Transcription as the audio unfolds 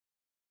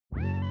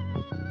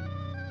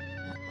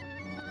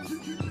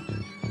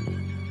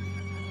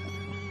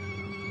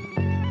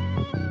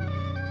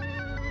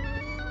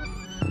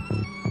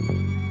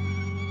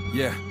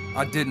Yeah,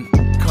 I didn't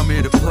come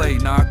here to play,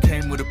 nah, I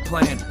came with a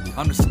plan.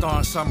 I'm the star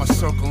inside my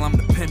circle, I'm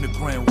the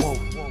pentagram, whoa.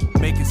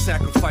 Making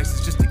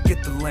sacrifices just to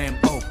get the lamb,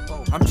 oh.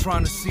 I'm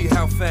trying to see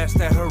how fast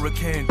that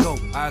hurricane go.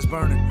 Eyes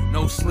burning,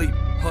 no sleep,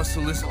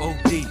 hustle is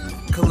OD.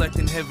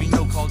 Collecting heavy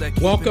notes, all that.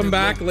 Welcome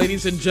back,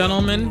 ladies and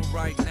gentlemen,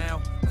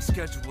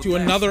 to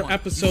another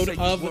episode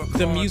of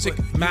the Music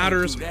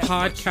Matters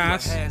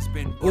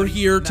podcast. We're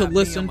here to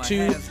listen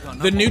to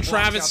the new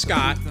Travis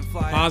Scott.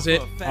 Pause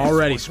it,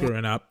 already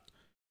screwing up.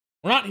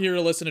 We're not here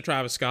to listen to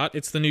Travis Scott.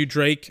 It's the new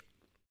Drake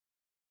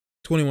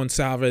 21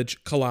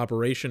 Savage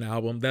collaboration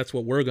album. That's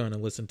what we're going to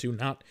listen to.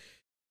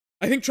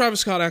 I think Travis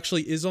Scott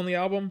actually is on the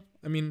album.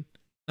 I mean,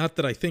 not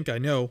that I think I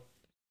know,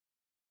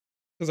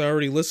 because I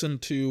already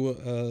listened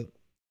to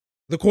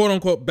the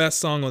quote-unquote best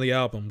song on the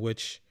album,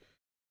 which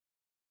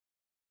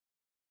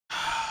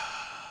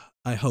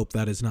I hope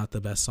that is not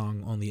the best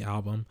song on the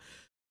album.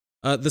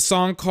 The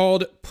song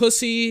called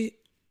Pussies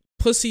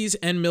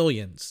and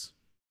Millions.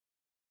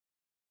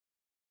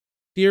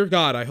 Dear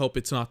God, I hope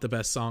it's not the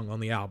best song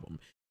on the album.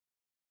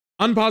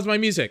 Unpause my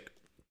music.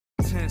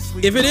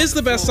 If it is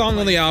the best song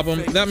on the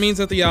album, that means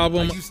that the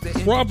album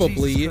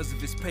probably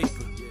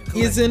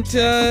isn't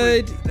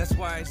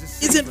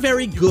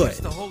very good.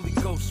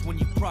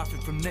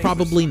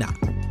 Probably not.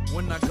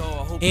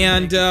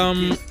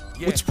 And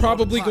what's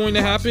probably going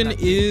to happen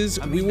is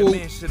we will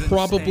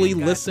probably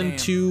listen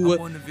to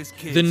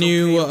the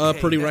new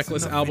Pretty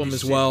Reckless album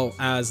as well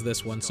as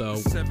this one.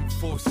 So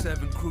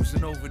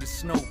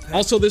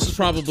also, this is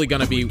probably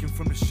going to be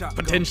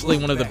potentially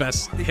one of the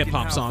best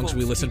hip-hop songs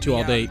we listen to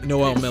all day.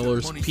 Noel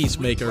Miller's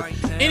Peacemaker.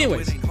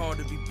 Anyways,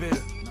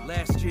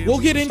 we'll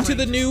get into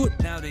the new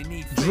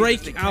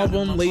Drake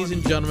album, ladies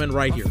and gentlemen,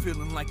 right here.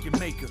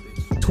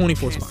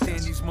 24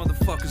 spots.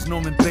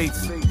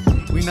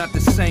 We not the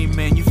same,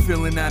 man, you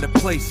feeling out of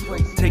place.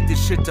 Take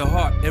this shit to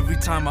heart every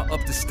time I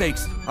up the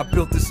stakes. I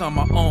built this on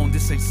my own,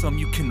 this ain't something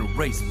you can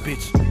erase,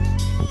 bitch.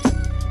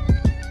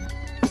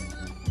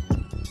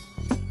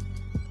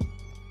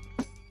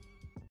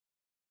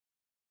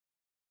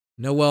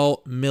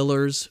 Noel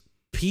Miller's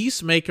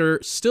Peacemaker,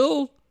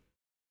 still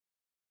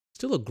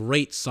a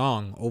great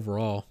song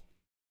overall.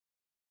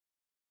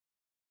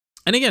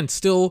 And again,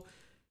 still,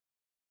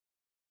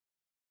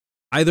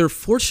 either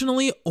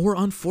fortunately or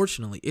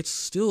unfortunately, it's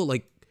still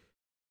like,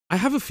 I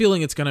have a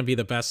feeling it's going to be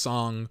the best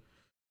song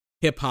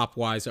hip-hop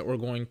wise that we're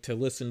going to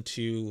listen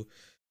to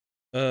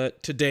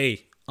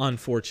today,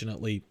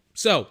 unfortunately.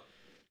 So,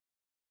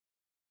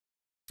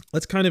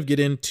 let's kind of get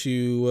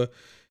into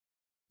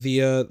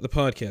the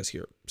podcast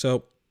here.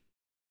 So,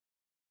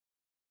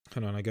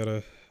 hold on, I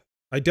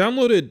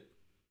downloaded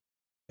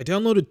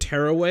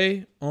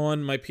Tearaway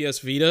on my PS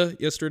Vita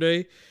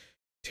yesterday.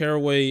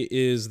 Tearaway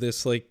is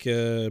this like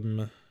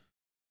what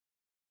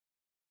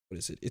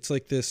is it? It's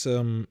like this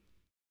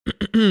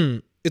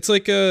it's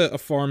like a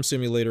farm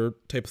simulator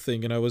type of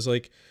thing, and I was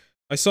like,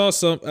 I saw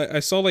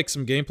like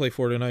some gameplay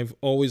for it, and I've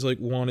always like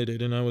wanted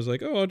it, and I was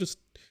like, oh, I'll just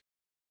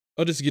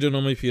get it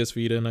on my PS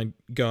Vita, and I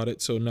got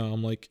it. So now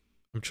I'm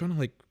trying to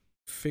like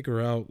figure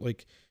out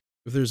like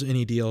if there's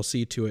any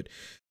DLC to it.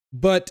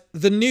 But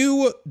the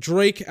new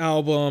Drake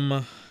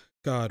album,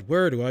 God,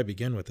 where do I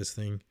begin with this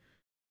thing?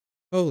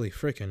 Holy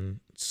frickin'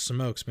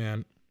 smokes,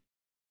 man.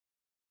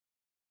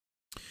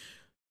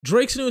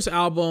 Drake's newest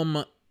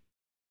album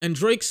and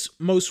Drake's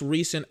most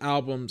recent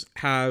albums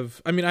I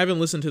haven't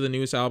listened to the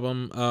newest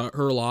album,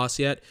 Her Loss,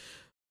 yet,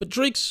 but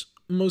Drake's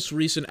most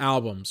recent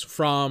albums,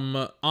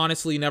 from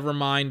Honestly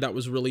Nevermind, that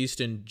was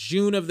released in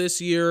June of this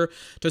year,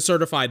 to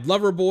Certified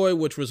Lover Boy,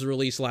 which was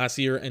released last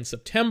year in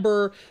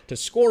September, to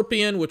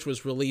Scorpion, which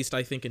was released,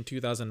 I think, in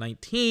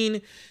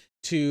 2019,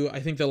 to, I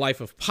think, The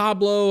Life of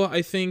Pablo,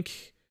 I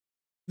think.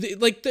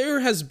 There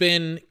has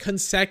been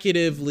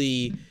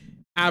consecutively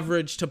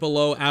average to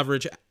below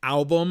average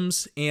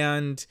albums,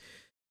 and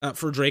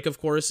for Drake, of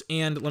course,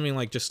 and let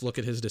me just look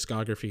at his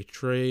discography.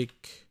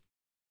 Drake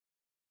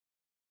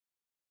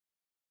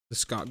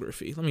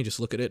discography. Let me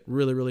just look at it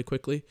really, really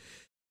quickly.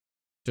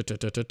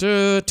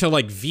 To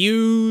like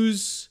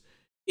views.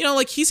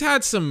 He's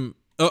had some,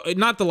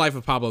 not The Life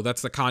of Pablo,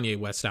 that's the Kanye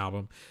West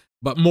album,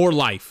 but More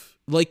Life.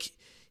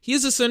 He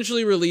has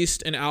essentially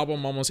released an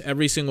album almost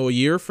every single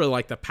year for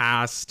the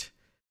past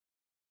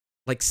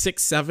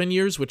 6-7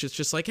 years, which is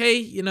just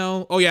hey,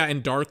 oh yeah,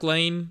 and Dark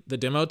Lane, the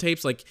demo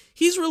tapes,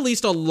 he's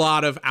released a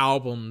lot of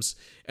albums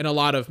and a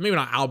lot of, maybe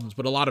not albums,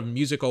 but a lot of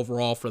music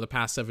overall for the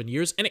past 7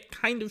 years. And it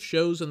kind of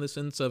shows in the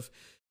sense of,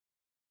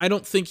 I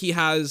don't think he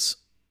has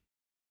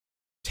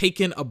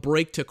taken a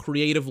break to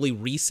creatively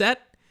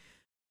reset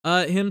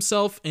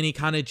himself, and he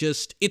kind of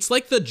just, it's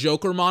like the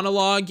Joker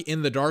monologue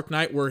in The Dark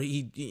Knight where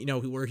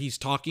where he's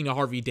talking to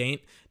Harvey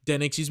Dent,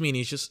 and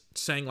he's just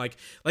saying I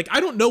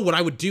don't know what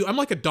I would do. I'm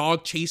like a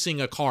dog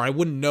chasing a car. I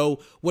wouldn't know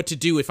what to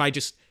do if I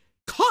just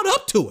caught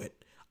up to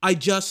it. I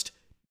just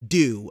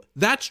do.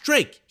 That's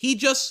Drake. He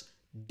just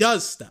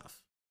does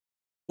stuff.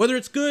 Whether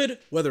it's good,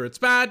 whether it's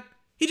bad,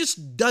 he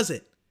just does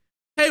it.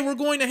 Hey, we're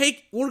going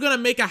to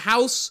make a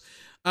house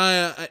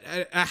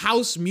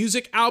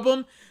music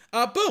album.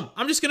 Boom,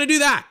 I'm just going to do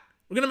that.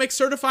 We're going to make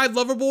Certified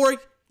Lover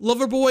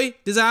Boy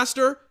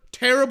Disaster,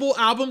 terrible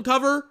album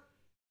cover.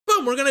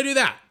 Boom, we're going to do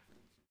that.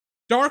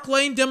 Dark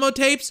Lane demo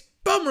tapes.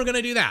 Boom, we're going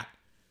to do that.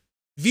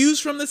 Views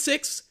from the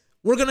Six.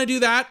 We're going to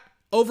do that.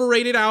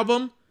 Overrated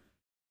album.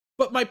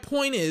 But my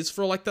point is,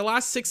 for like the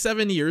last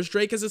 6-7 years,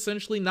 Drake has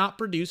essentially not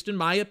produced, in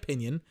my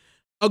opinion,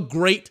 a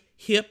great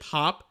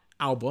hip-hop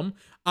album.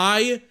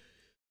 I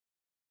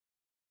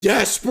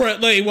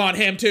desperately want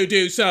him to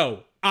do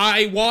so.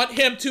 I want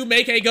him to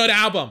make a good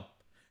album.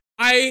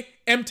 I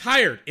am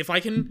tired. If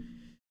I can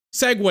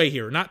segue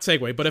here, not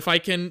segue, but if I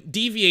can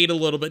deviate a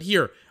little bit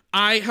here,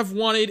 I have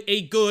wanted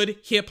a good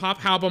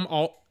hip-hop album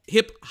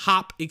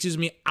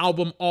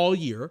all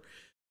year.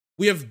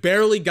 We have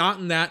barely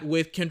gotten that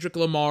with Kendrick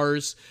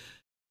Lamar's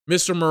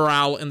Mr.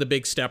 Morale and the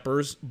Big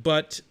Steppers,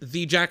 but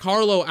the Jack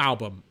Harlow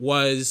album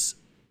was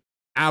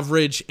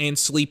average and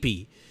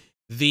sleepy.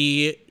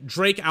 The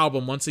Drake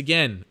album, once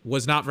again,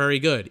 was not very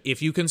good.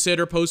 If you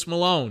consider Post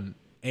Malone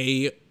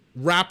a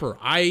rapper,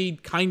 I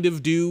kind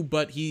of do,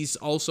 but he's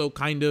also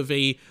kind of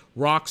a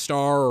rock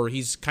star, or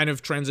he's kind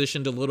of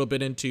transitioned a little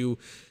bit into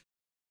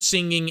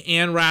singing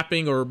and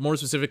rapping, or more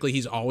specifically,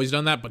 he's always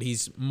done that, but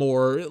he's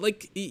more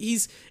like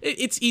he's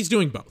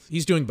doing both.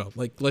 He's doing both.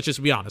 Like, let's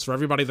just be honest. For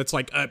everybody that's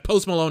like,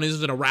 Post Malone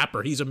isn't a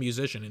rapper, he's a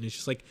musician, and it's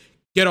just like,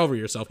 get over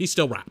yourself. He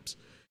still raps.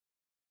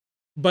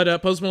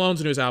 But Post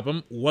Malone's newest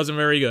album wasn't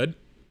very good.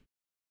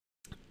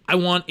 I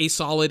want a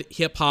solid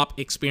hip-hop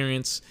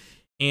experience,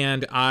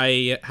 and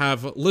I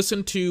have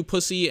listened to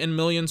Pussy and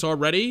Millions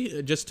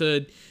already, just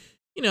to,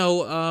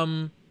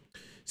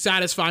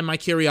 satisfy my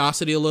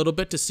curiosity a little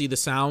bit, to see the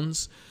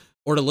sounds,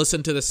 or to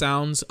listen to the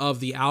sounds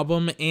of the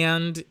album,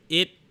 and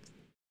it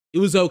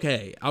was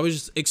okay. I was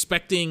just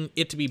expecting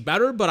it to be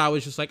better, but I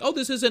was just like, oh,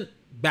 this isn't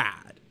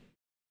bad.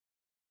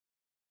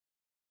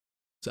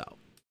 So,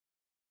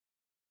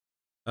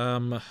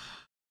 God,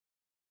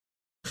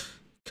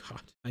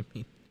 I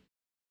mean,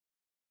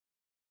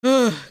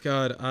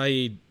 God,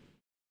 I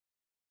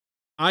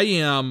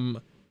am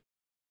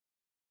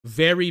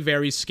very,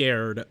 very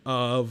scared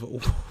of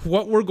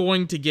what we're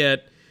going to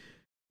get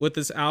with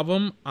this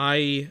album.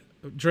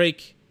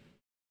 Drake,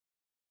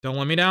 don't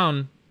let me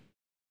down.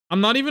 I'm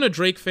not even a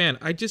Drake fan.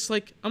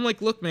 I'm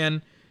like, look,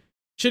 man,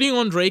 shitting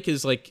on Drake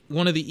is like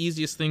one of the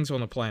easiest things on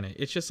the planet.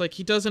 It's just like,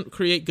 he doesn't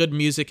create good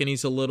music, and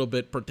he's a little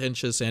bit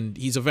pretentious, and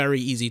he's a very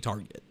easy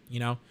target,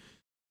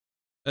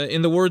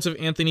 in the words of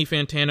Anthony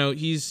Fantano,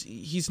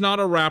 he's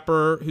not a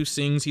rapper who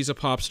sings, he's a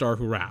pop star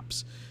who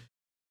raps.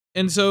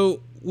 And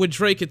so with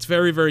Drake, it's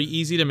very, very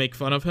easy to make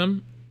fun of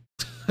him,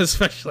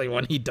 especially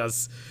when he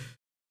does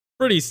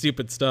pretty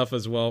stupid stuff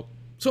as well.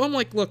 So I'm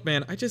like, look,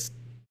 man, I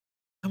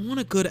want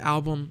a good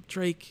album,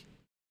 Drake.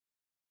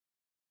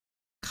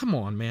 Come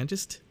on, man,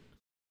 just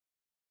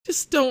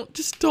don't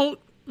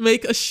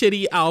make a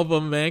shitty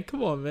album, man.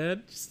 Come on,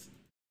 man, just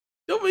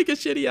don't make a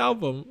shitty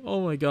album.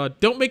 Oh my God,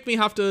 don't make me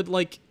have to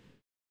like,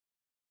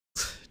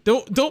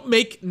 don't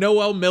make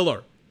Noel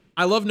Miller.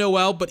 I love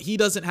Noel, but he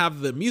doesn't have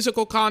the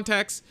musical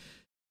contacts.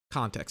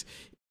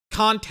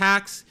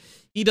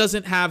 He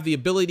doesn't have the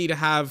ability to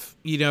have,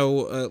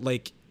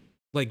 like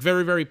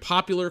very, very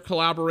popular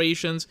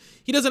collaborations.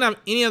 He doesn't have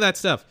any of that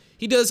stuff.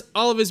 He does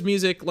all of his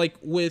music like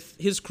with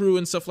his crew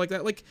and stuff like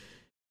that. Like,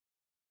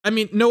 I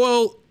mean,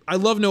 Noel, I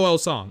love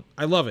Noel's song.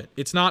 I love it.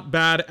 It's not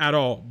bad at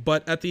all.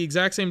 But at the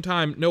exact same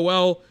time,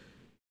 Noel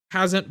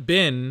hasn't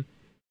been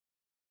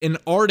an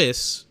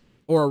artist,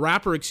 or a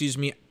rapper,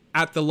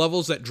 at the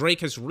levels that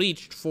Drake has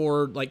reached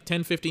for like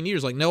 10, 15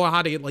 years. Like, know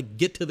how to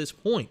get to this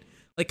point.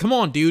 Like, come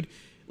on, dude.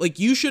 Like,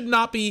 you should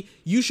not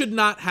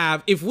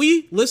have, if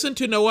we listen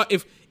to Noel,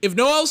 if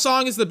Noel's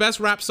song is the best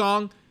rap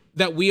song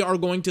that we are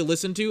going to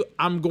listen to,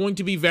 I'm going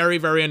to be very,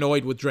 very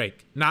annoyed with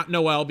Drake. Not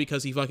Noel,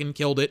 because he fucking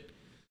killed it.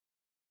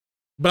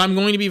 But I'm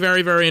going to be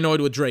very, very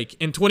annoyed with Drake,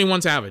 and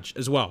 21 Savage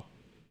as well.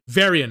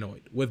 Very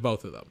annoyed with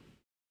both of them.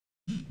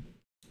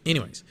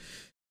 Anyways,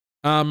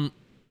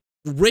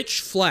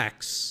 Rich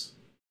Flex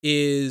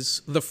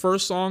is the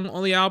first song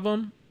on the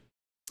album.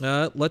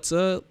 Let's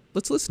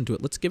listen to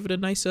it. Let's give it a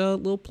nice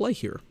little play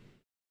here.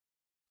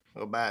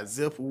 About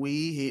zip of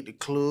weed, hit the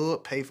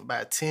club, pay for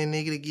about 10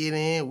 niggas to get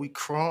in. We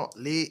crunk,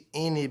 lit,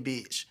 any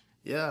bitch.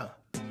 Yeah.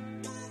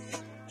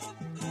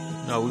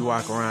 No, we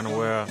walk around the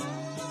world,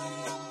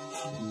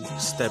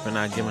 stepping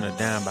out, giving a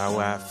dime by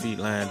where our feet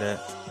lined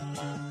up.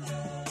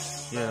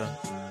 Yeah.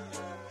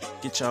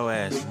 Get your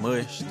ass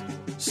mushed,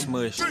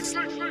 smushed.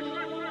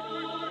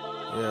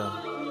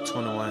 Yeah,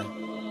 21,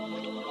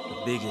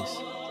 the biggest.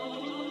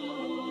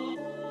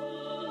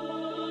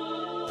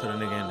 Put a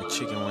nigga in the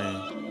chicken wing,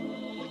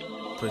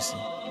 pussy.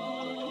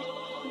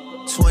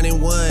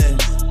 21,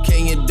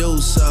 can you do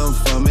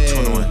something for me?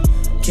 21.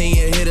 Can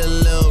you hit a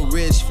little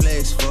Rich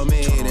Flex for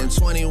me? 21. Then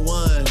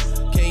 21,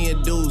 can you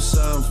do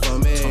something for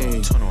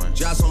me? 21.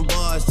 Drop some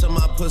bars to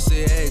my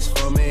pussy ex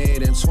for me.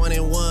 Then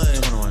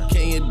 21,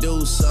 can you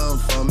do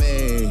something for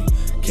me?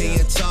 Can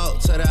you talk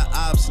to the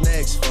ops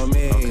next for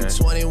me? Okay.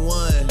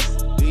 21,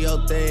 do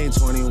your thing.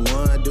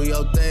 21, do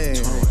your thing.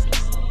 21.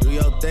 Do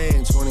your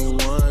thing.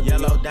 21.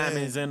 Yellow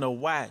diamonds in the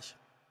watch.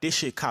 This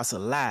shit costs a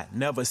lot.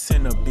 Never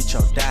send a bitch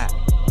or die.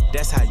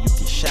 That's how you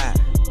get shot.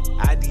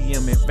 I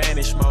DM in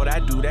vanish mode, I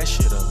do that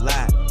shit a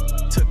lot.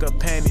 Took her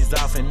panties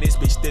off and this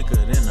bitch thicker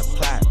than a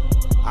plot.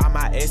 All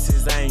my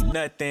S's ain't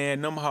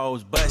nothing, them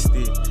hoes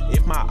busted.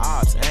 If my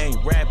ops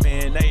ain't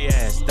rapping, they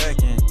ass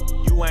ducking.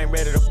 You ain't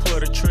ready to pull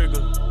the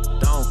trigger,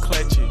 don't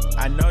clutch it.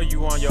 I know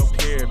you on your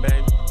period,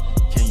 baby.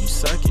 Can you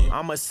suck it?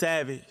 I'm a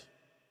savage.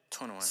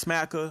 21.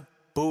 Smacker,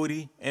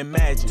 booty, and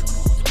magic.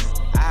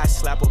 I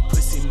slap a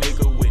pussy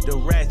nigga with the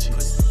ratchet.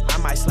 I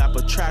might slap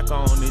a track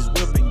on his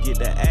whip and get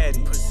the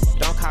addy.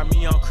 Don't call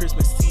me on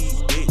Christmas Eve,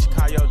 bitch,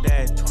 call your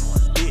daddy.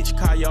 Bitch,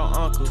 call your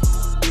uncle,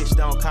 bitch,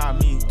 don't call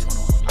me.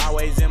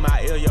 Always in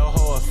my ear, your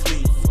whole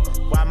fleet.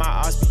 Why my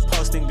ass be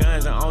posting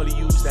guns and only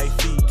use they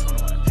feet?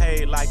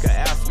 Paid like an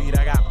athlete,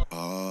 I got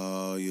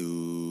all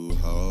you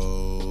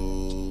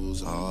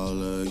hoes,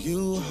 all of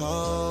you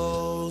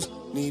hoes,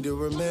 need to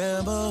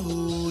remember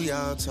who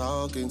y'all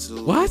talking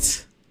to.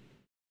 What?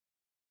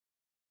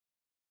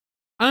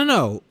 I don't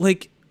know.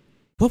 Like,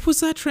 what was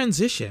that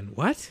transition?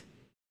 What?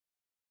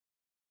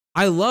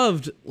 I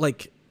loved,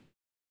 like,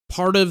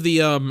 part of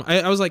the,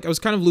 I was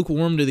kind of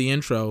lukewarm to the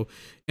intro,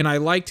 and I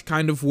liked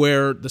kind of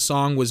where the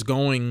song was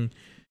going,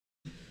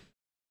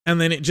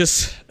 and then it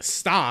just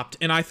stopped,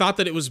 and I thought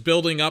that it was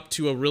building up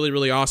to a really,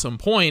 really awesome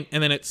point,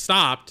 and then it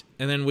stopped,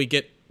 and then we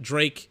get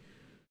Drake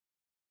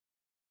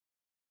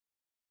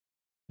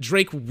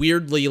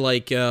weirdly,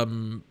 like,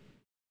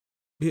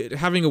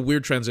 having a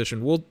weird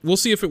transition. We'll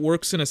see if it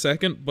works in a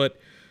second, but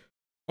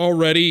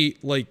already,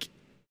 like,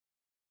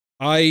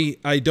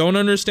 I don't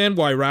understand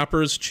why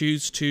rappers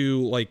choose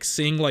to, like,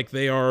 sing like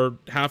they are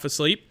half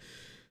asleep.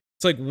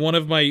 It's like one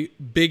of my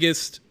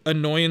biggest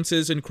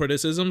annoyances and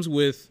criticisms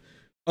with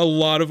a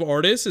lot of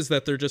artists is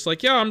that they're just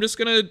like, yeah, I'm just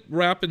gonna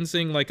rap and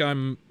sing like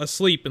I'm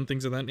asleep and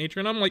things of that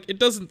nature. And I'm like, it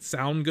doesn't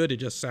sound good. It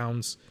just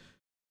sounds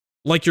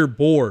like you're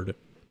bored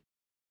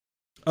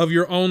of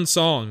your own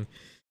song.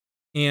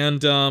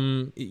 And,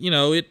 you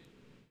know, it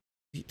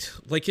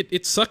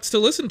sucks to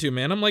listen to,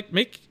 man. I'm like,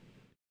 make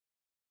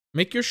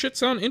your shit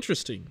sound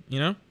interesting, you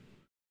know?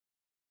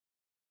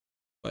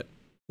 But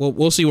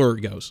we'll see where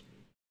it goes.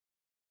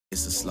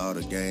 It's a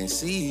Slaughter Gang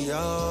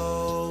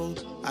CEO.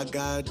 I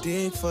got a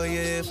dick for you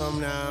if I'm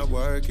not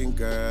working,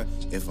 girl.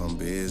 If I'm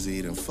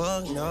busy, then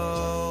fuck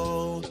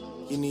no.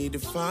 You need to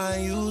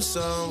find you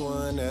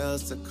someone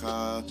else to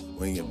call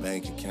when your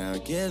bank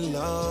account get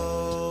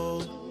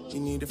low. You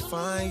need to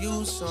find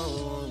you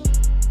someone.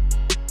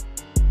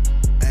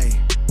 Hey,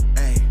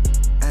 hey,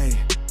 hey,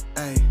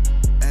 hey,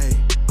 hey.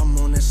 I'm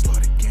on that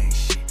Slaughter Gang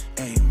shit.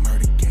 Hey,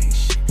 murder gang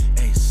shit.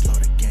 Hey,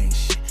 Slaughter Gang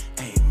shit.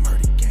 Hey,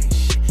 murder gang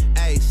shit.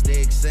 Hey,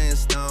 sticks and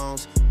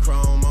stones,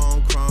 chrome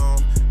on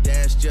chrome.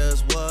 That's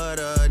just what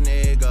a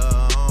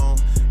nigga on.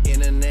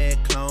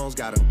 Internet clones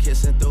got them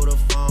kissing through the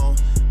phone.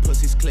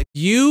 Pussies click.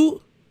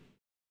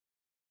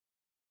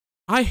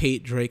 I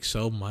hate Drake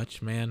so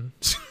much, man.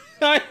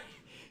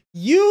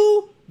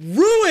 You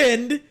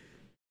ruined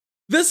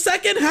the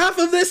second half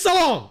of this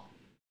song.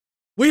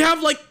 We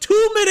have like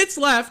 2 minutes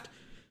left.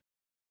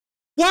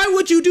 Why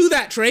would you do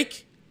that,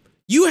 Drake?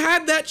 You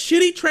had that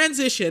shitty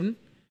transition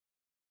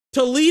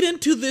to lead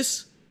into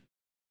this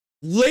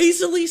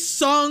lazily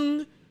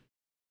sung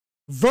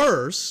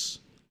verse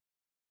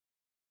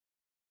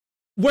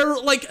where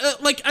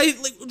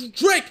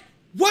Drake,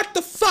 what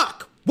the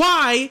fuck?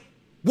 Why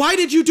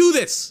did you do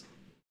this?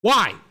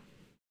 Why?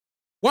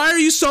 Why are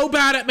you so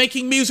bad at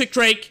making music,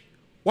 Drake?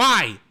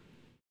 Why?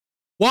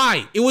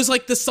 It was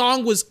like the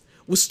song was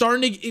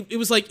starting to, it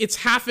was like, it's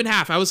half and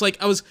half. I was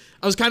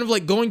kind of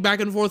like going back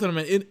and forth on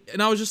it,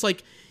 and I was just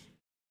like,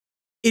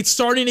 it's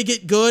starting to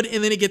get good,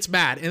 and then it gets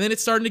bad. And then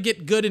it's starting to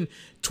get good, and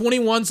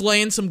 21's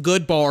laying some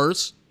good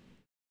bars.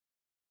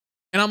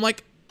 And I'm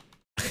like,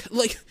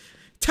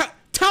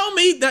 tell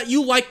me that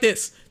you like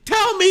this.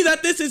 Tell me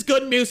that this is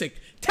good music.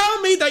 Tell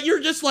me that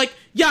you're just like,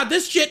 yeah,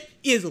 this shit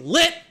is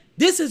lit.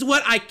 This is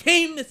what I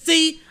came to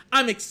see.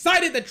 I'm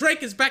excited that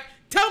Drake is back.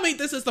 Tell me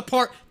this is the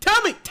part. Tell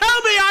me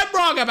I'm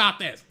wrong about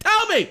this.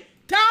 Tell me.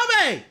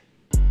 Hey,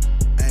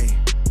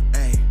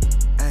 hey,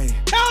 hey.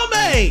 Tell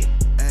me.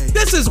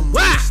 This is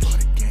whack.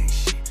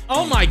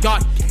 Oh my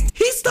God.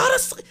 He's not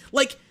a,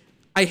 like,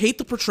 I hate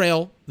the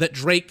portrayal that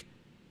Drake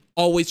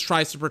always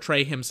tries to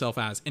portray himself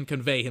as and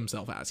convey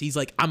himself as. He's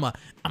like, I'm a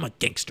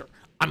gangster.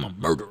 I'm a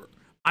murderer.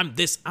 I'm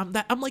this, I'm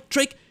that. I'm like,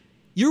 Drake,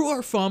 you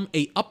are from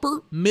a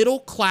upper middle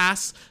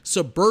class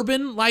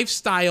suburban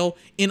lifestyle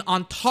in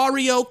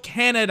Ontario,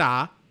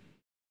 Canada,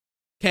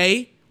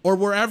 okay? Or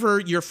wherever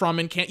you're from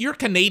in Canada. You're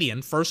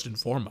Canadian, first and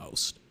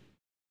foremost.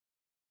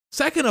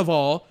 Second of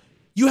all,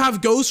 you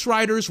have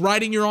ghostwriters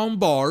writing your own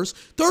bars.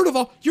 Third of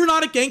all, you're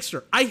not a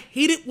gangster. I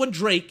hate it when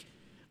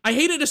I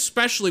hate it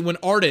especially when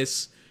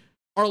artists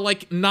are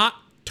like not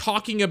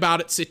talking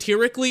about it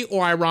satirically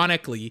or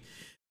ironically,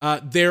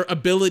 their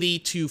ability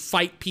to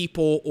fight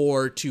people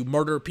or to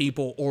murder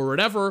people or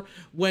whatever,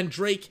 when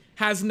Drake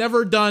has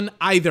never done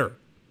either.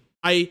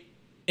 I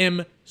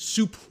am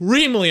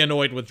supremely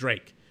annoyed with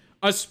Drake,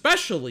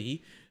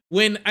 especially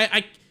when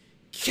I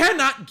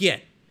cannot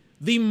get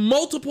the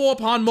multiple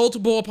upon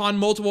multiple upon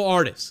multiple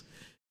artists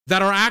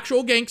that are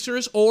actual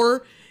gangsters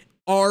or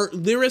are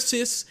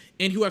lyricists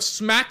and who have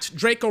smacked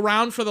Drake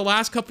around for the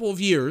last couple of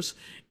years,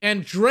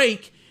 and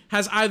Drake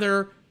has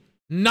either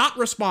not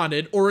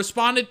responded or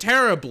responded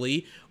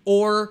terribly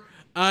or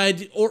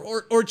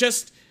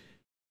just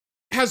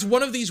has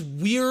one of these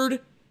weird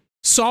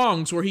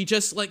songs where he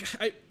just like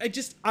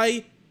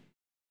I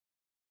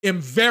am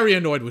very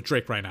annoyed with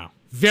Drake right now.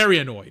 Very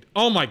annoyed.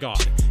 Oh my god.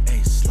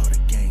 Ayy, slaughter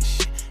gang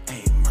shit.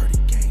 Ayy, murder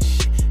gang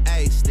shit.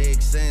 Ayy,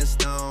 sticks and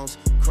stones,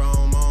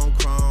 chrome on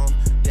chrome.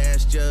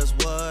 That's just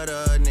what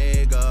a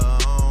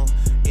nigga on.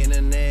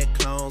 Internet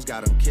clones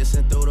got them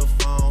kissing through the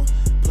phone.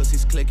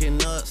 Pussies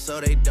clicking up so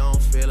they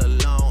don't feel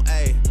alone.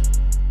 Ayy,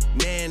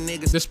 man,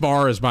 niggas. This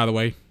bar is, by the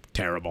way,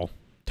 terrible.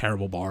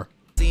 Terrible bar.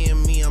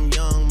 Seeing me, I'm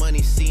young money,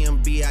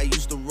 CMB. I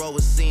used to roll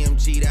with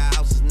CMG. The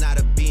house is not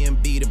a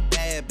B&B. The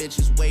bad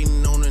bitches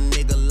waiting on a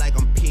nigga like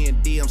I'm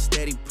P&D. I'm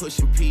steady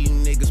pushing P, you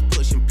niggas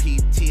pushing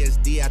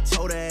PTSD. I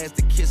told her ass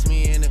to kiss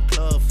me in the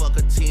club, fuck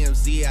a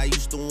TMZ. I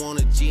used to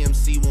want a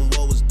GMC when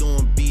what was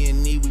doing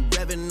B&E. We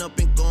revving up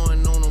and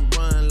going on a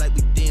run like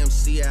we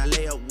DMC. I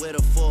lay up with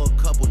her for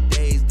a couple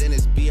days, then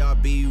it's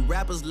BRB.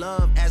 Rappers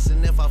love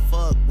asking if I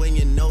fuck when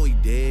you know he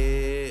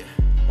did.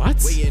 What?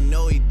 Well, you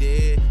know he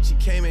did. She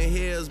came in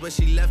heels, but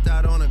she left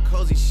out on a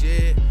cozy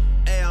shit.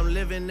 Hey, I'm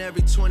living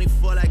every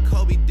 24 like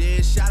Kobe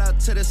did. Shout out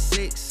to the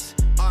 6.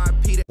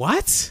 RIP to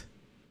What?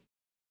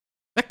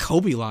 That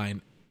Kobe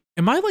line.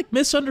 Am I like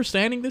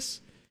misunderstanding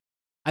this?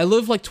 I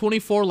live like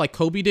 24 like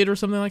Kobe did or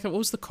something like that. What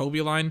was the Kobe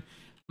line?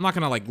 I'm not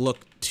gonna like look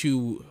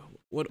too.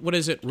 What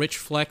is it? Rich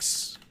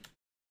Flex.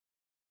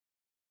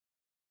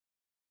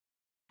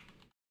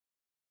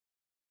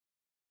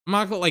 I'm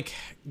not like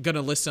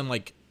gonna listen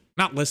like.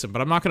 Not listen,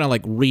 but I'm not gonna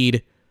like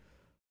read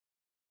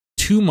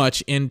too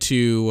much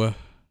into.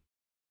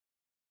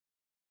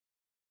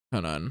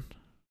 Hold on.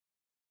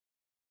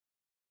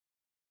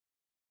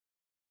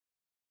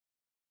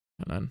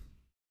 Hold on.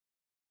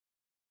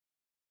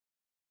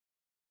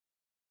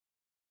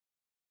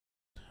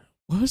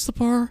 What was the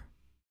bar?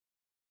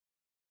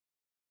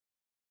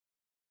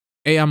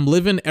 Hey, I'm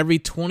living every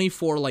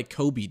 24 like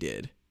Kobe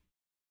did.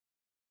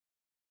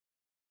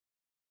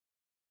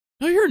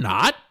 No, you're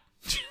not.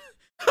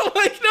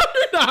 Like, no,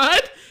 you're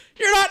not.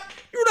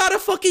 You're not a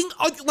fucking,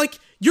 like,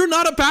 you're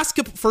not a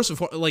basketball, first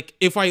of all, like,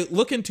 if I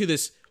look into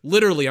this,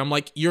 literally, I'm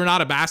like, you're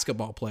not a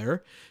basketball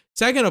player.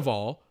 Second of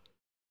all,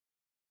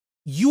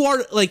 you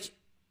are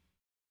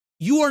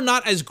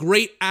not as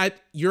great at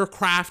your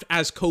craft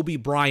as Kobe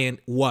Bryant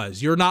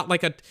was. You're not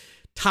like a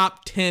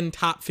top 10,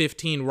 top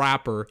 15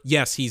 rapper.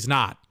 Yes, he's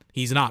not.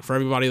 He's not. For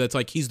everybody that's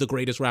like, he's the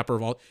greatest rapper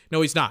of all.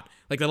 No, he's not.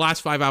 Like, the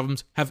last 5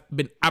 albums have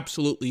been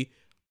absolutely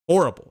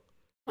horrible.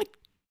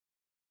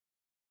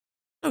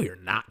 No, you're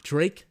not,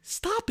 Drake.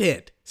 Stop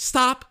it.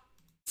 Stop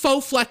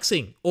faux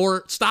flexing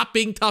or stop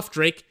being tough,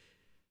 Drake.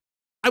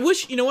 I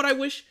wish, you know what I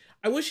wish?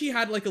 I wish he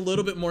had like a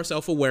little bit more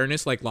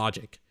self-awareness like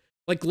Logic.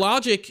 Like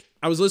Logic,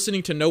 I was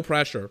listening to No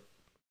Pressure.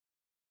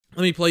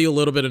 Let me play you a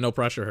little bit of No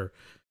Pressure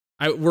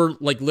here. We're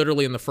like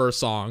literally in the first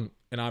song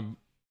and I'm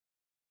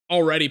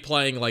already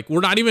playing like,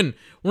 we're not even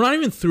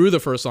through the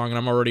first song and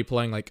I'm already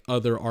playing like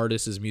other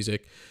artists'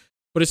 music.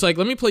 But it's like,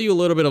 let me play you a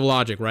little bit of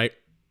Logic, right?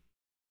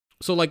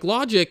 So like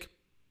Logic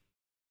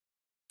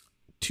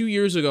 2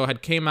 years ago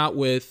had came out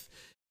with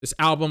this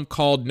album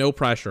called No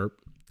Pressure,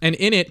 and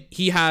in it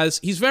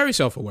he's very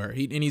self-aware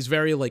and he's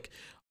very like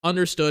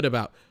understood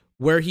about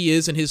where he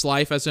is in his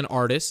life as an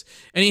artist,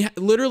 and he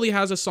literally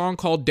has a song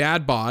called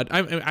Dad Bod.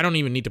 I don't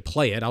even need to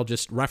play it, I'll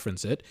just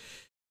reference it.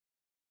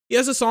 He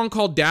has a song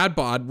called Dad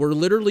Bod where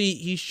literally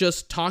he's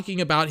just talking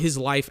about his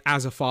life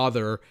as a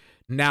father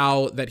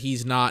now that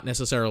he's not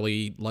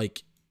necessarily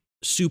like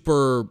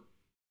super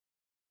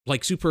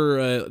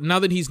now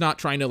that he's not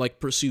trying to like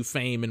pursue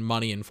fame and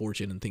money and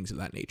fortune and things of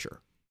that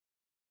nature.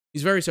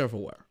 He's very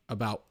self-aware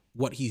about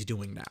what he's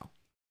doing now.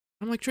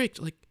 I'm like,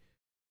 Drake, like,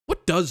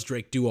 what does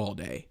Drake do all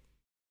day?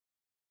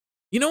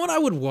 You know what I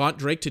would want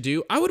Drake to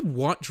do? I would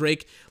want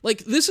Drake,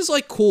 like, this is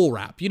like cool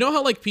rap. You know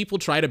how like people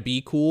try to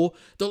be cool?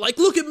 They're like,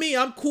 look at me,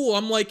 I'm cool.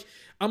 I'm like,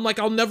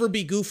 I'll never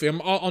be goofy.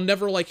 I'll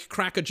never like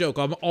crack a joke.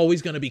 I'm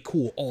always gonna be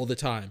cool all the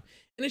time.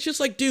 And it's just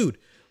like, dude,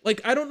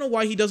 like, I don't know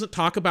why he doesn't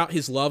talk about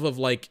his love of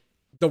like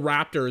the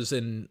Raptors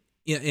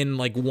in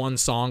like one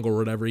song or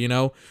whatever, you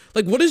know?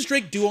 Like, what does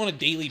Drake do on a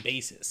daily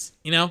basis,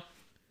 you know?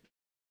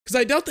 Because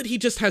I doubt that he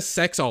just has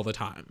sex all the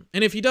time.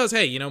 And if he does,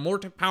 hey, you know, more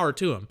power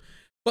to him.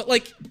 But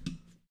like,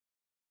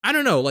 I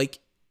don't know, like,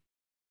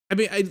 I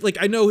mean,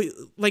 I know,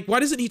 like,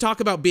 why doesn't he talk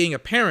about being a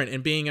parent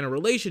and being in a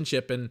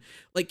relationship? And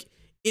like,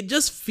 it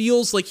just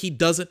feels like he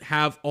doesn't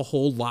have a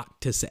whole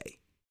lot to say.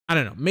 I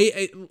don't know.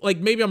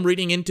 Maybe I'm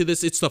reading into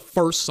this. It's the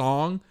first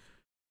song,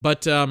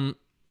 but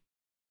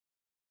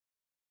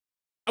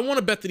I want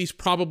to bet that he's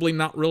probably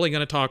not really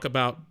going to talk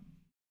about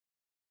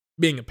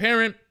being a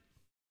parent,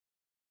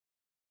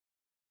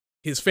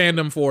 his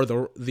fandom for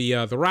the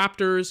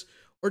Raptors,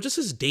 or just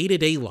his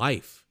day-to-day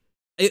life.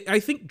 I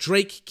think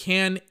Drake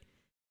can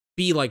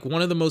be like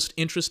one of the most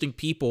interesting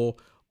people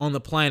on the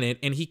planet,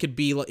 and he could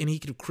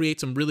create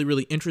some really,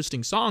 really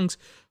interesting songs,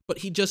 but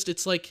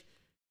it's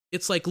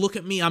like, look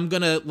at me, I'm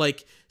gonna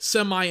like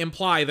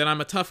semi-imply that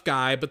I'm a tough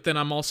guy, but then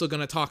I'm also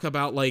gonna talk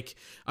about like,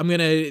 I'm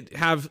gonna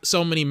have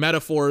so many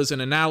metaphors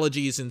and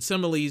analogies and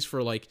similes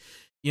for like,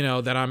 you know,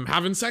 that I'm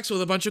having sex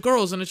with a bunch of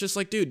girls, and it's just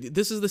like, dude,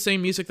 this is the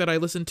same music that I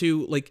listened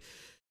to like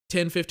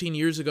 10, 15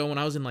 years ago when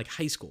I was in like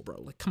high school,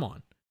 bro. Like, come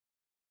on.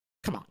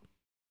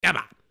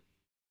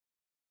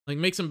 Like,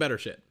 make some better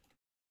shit.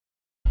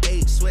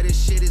 8, swear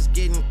this shit is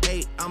getting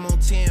 8. I'm on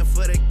 10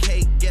 for the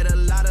cake. Get a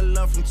lot of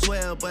love from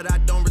 12, but I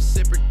don't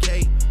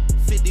reciprocate.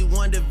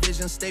 51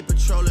 division, stay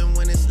patrolling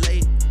when it's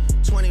late.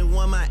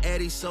 21 my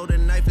addy, so the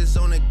knife is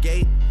on the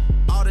gate.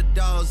 All the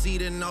dogs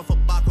eating off a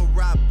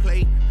Baccarat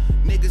plate.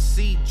 Niggas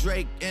see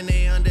Drake and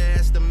they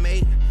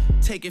underestimate.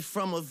 Take it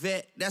from a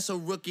vet, that's a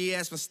rookie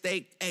ass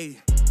mistake. Ayy.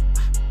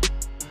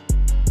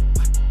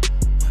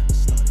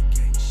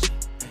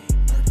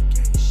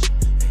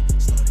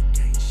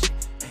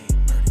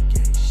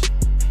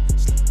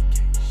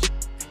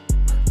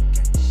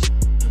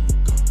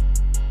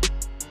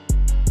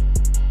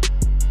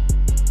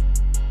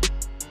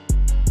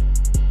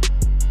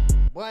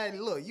 Boy,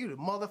 look, you the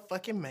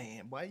motherfucking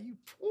man. Boy,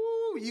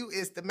 you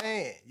is the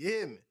man. You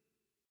hear me?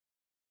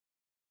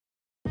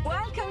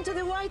 Welcome to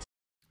the White.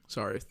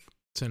 Sorry,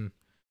 it's an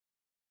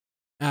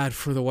ad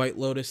for the White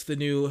Lotus, the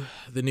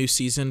new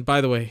season. By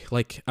the way,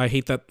 like, I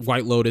hate that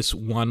White Lotus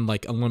won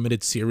like a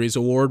limited series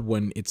award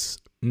when it's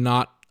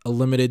not a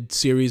limited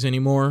series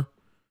anymore.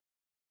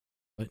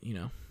 But you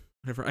know,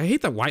 whatever. I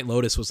hate that White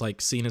Lotus was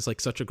like seen as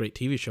like such a great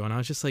TV show, and I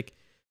was just like,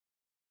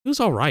 it was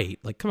all right.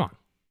 Like, come on.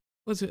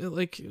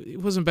 It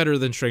wasn't better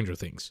than Stranger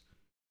Things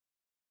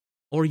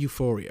or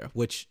Euphoria,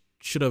 which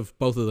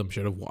both of them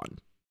should have won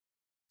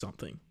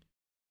something.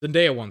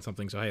 Zendaya won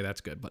something, so hey,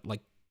 that's good. But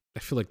like, I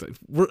feel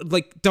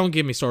like don't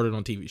get me started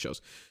on TV shows.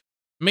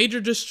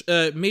 Major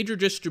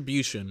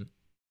distribution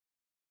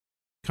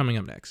coming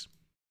up next.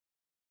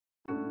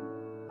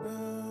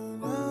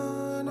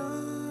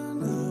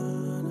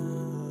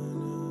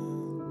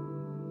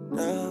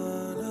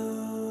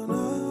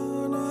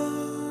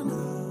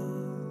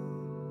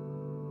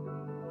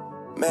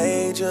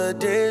 Major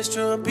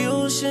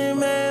distribution,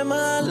 man,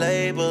 my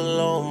label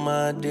on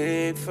my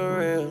dick for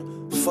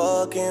real.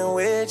 Fucking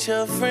with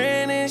your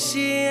friend and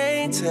she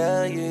ain't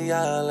tell you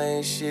y'all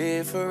ain't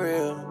shit for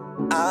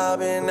real. I've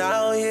been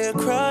out here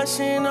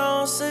crushing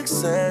on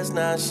success,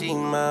 now she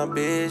my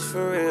bitch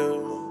for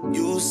real.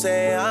 You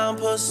say I'm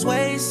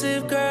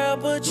persuasive, girl,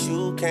 but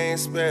you can't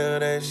spell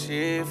that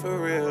shit for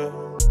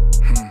real.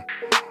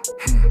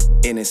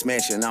 In this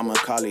mansion, I'm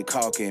Macaulay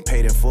Culkin.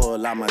 Paid in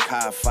full, I'm a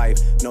Kai Fife.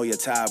 Know you're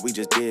tired, we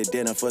just did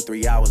dinner for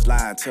 3 hours.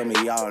 Lying to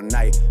me all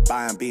night.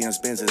 Buying BM's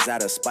Benzes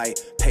out of spite.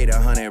 Paid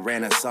 100,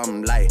 ran a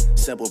something light.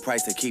 Simple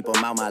price to keep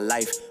them out my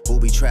life.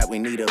 Booby trap, we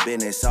need a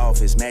business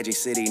office. Magic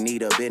City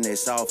need a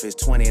business office.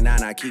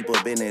 29, I keep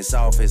a business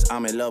office.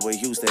 I'm in love with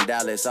Houston,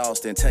 Dallas,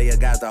 Austin. Tell your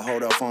guys to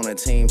hold up on the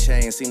team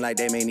chain. Seem like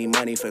they may need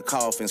money for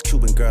coffins.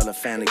 Cuban girl, a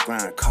family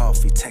grind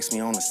coffee. Text me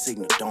on the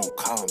signal, don't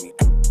call me.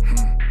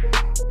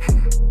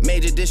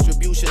 Major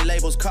distribution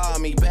labels call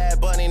me. Bad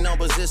Bunny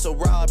numbers, it's a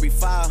robbery.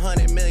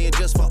 500 million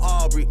just for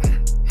Aubrey.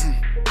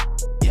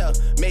 Yeah,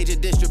 major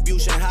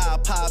distribution, how I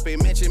pop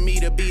it. Mention me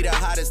to be the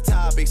hottest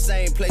topic.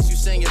 Same place you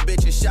send your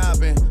bitches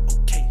shopping.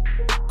 Okay,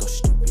 go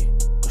stupid,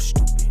 go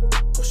stupid,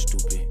 go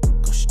stupid,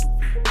 go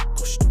stupid,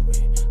 go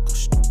stupid, go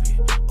stupid.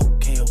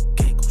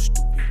 Okay, go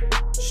stupid,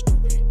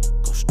 stupid,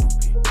 go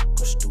stupid,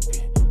 go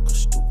stupid, go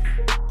stupid,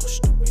 go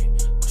stupid,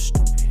 go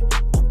stupid.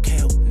 Okay.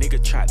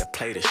 Nigga tried to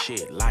play the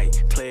shit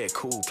light. Play it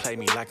cool, play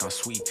me like I'm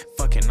sweet.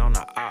 Fucking on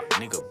the op,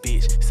 nigga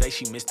bitch. Say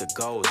she missed the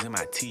goals in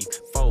my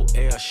teeth.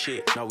 4L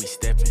shit, no we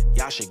steppin'.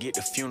 Y'all should get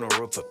the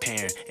funeral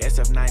preparing.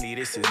 SF90,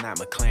 this is not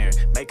McLaren.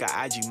 Make a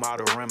IG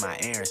model run my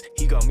errands.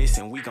 He go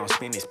missing, we gon'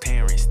 spend his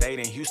parents. Stayed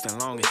in Houston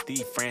long as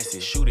Steve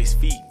Francis. Shoot his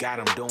feet, got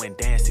him doing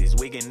dances.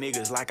 Wiggin'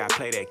 niggas like I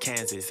played at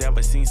Kansas.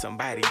 Ever seen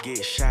somebody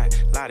get shot?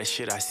 Lot of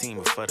shit I seen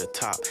before the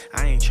top.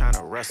 I ain't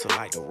tryna wrestle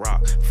like The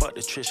Rock. Fuck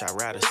the Trish, I'd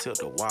rather silk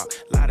the walk.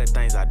 Lot of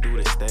things I do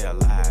to stay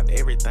alive.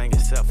 Everything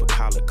except for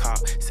call a cop.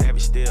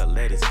 Savage still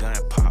let his gun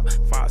pop.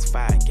 Fox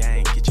 5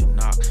 gang, get you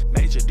knocked.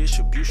 Major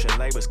distribution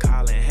labels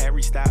calling.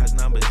 Harry Styles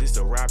numbers, it's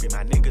a robbery.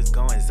 My niggas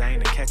going Zane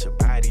to catch a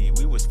body.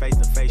 We was face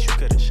to face, you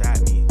could've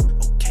shot me.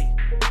 Okay,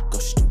 go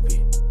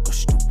stupid, go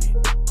stupid,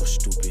 go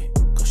stupid,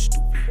 go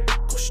stupid,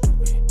 go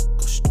stupid,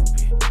 go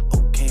stupid.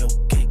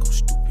 Okay, go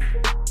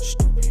stupid,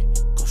 stupid,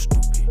 go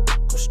stupid,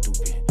 go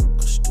stupid,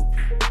 go stupid,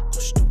 go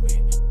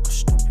stupid, go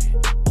stupid.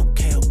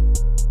 Okay.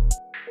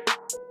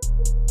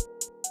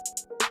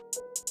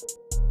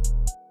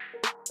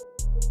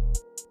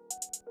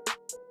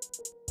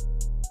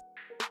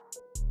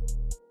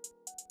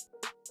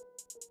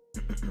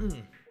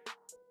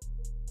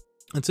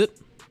 That's it.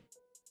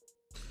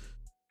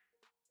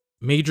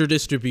 Major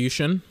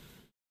distribution.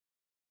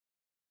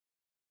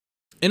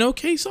 An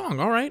okay song.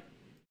 All right.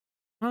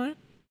 I'm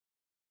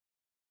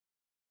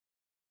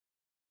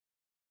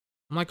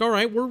like, all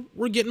right,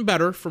 we're getting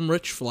better from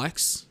Rich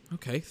Flex.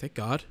 Okay, thank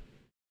God.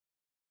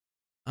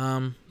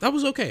 That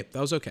was okay.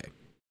 That was okay.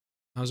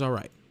 That was all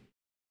right.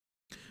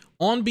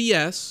 On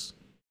BS,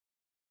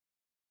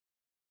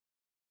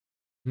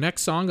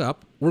 next song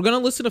up. We're gonna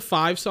listen to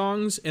 5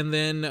 songs, and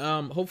then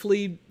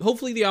hopefully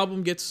the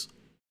album gets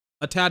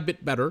a tad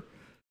bit better.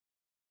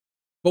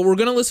 But we're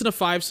gonna listen to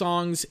 5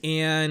 songs,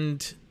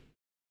 and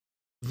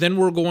then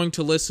we're going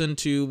to listen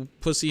to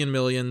Pussy and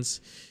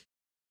Millions,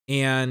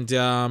 and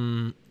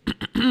the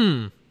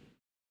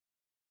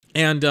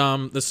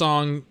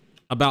song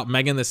about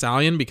Megan Thee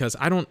Stallion, because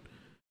I don't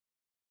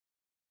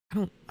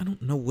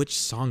know which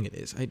song it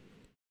is. I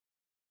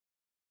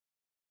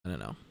don't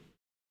know.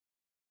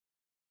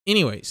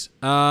 Anyways,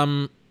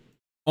 on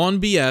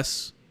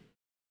BS,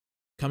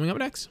 coming up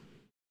next.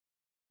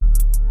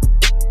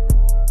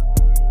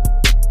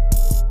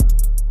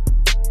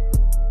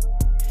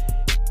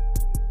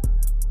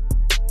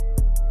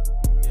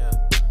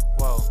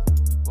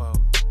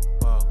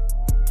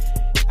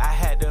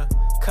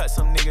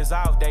 Some niggas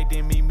off, they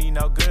didn't mean me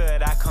no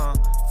good. I come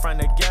from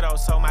the ghetto,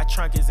 so my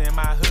trunk is in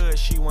my hood.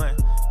 She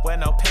wouldn't wear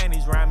no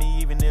panties around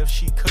me, even if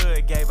she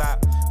could. Gave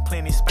out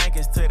plenty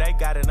spankings till they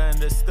got it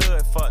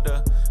understood. Fuck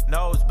the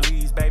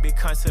nosebleeds, baby,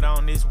 come sit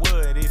on this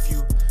wood. If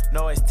you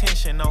know it's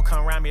tension, don't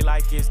come around me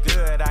like it's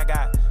good. I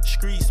got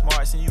street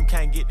smarts and you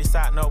can't get this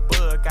out no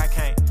book. I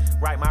can't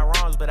right my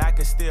wrongs, but I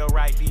can still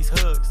write these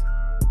hooks.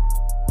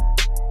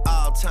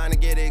 All time to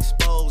get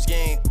exposed, you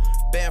ain't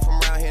banned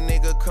from around here,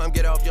 nigga, come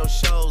get off your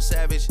show.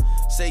 Savage,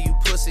 say you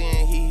pussy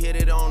and he hit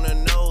it on the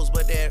nose,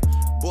 but that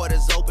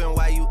border's open,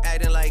 why you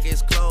acting like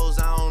it's closed?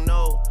 I don't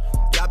know.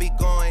 Y'all be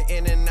going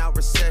in and out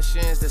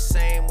recessions the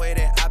same way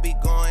that I be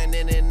going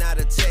in and out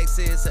of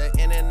Texas, or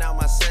in and out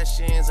my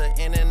sessions, or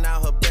in and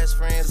out her best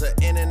friends, or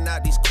in and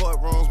out these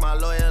courtrooms, my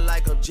lawyer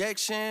like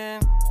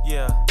objection.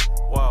 Yeah,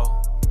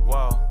 whoa,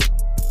 whoa.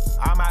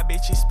 All my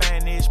bitches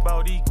Spanish,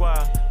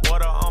 Boricua.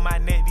 Water on my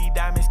neck, these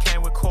diamonds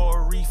came with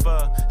Coral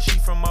Reefer. She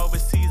from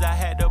overseas, I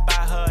had to buy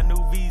her a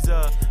new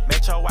visa.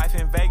 Met your wife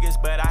in Vegas,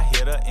 but I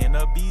hit her in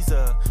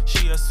Ibiza.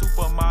 She a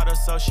supermodel,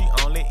 so she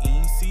only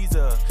eat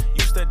Caesar.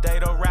 Used to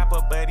date a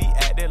rapper, but he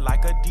acted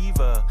like a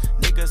diva.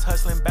 Niggas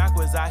hustling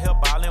backwards, out here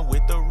ballin'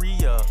 with the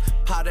Rhea.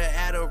 Powder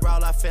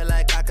Adderall, I feel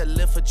like I could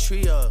lift a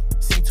tree up.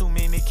 Seen too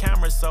many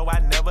cameras, so I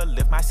never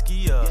lift my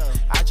ski up. Yeah.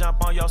 I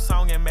jump on your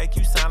song and make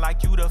you sound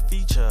like you the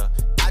feature.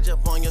 I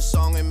jump on your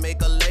song and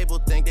make a label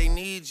think they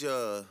need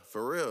ya.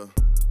 For real,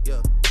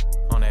 yeah.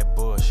 On that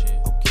bullshit,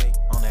 Okay.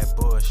 on that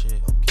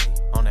bullshit, Okay.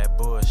 on that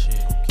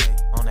bullshit, Okay.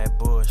 on that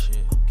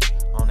bullshit, Okay.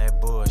 on that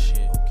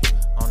bullshit, Okay.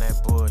 on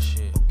that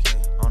bullshit,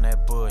 Okay. on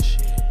that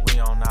bullshit. We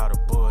on all the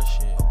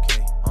bullshit,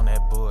 Okay. on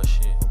that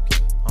bullshit,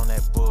 Okay. on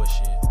that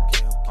bullshit,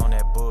 Okay. on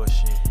that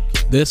bullshit.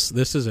 This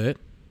is it.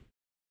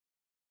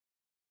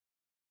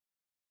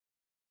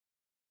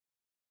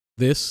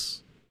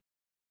 This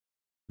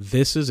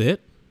is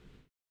it.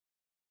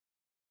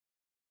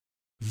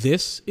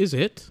 This is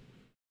it.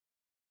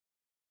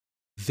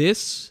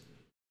 This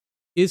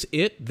is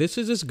it. This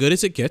is as good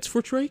as it gets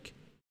for Drake.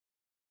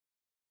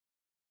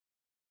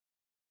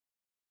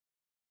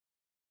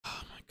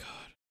 Oh my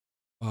God.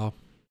 Wow.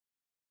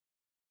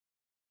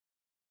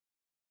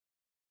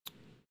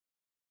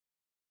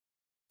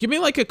 Give me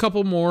like a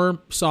couple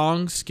more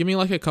songs. Give me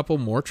like a couple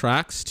more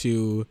tracks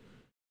to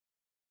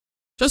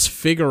just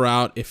figure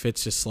out if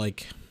it's just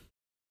like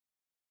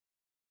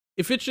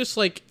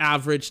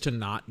average to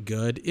not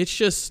good. It's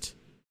just,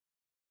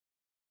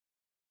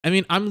 I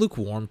mean, I'm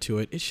lukewarm to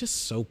it. It's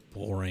just so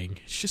boring.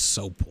 It's just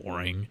so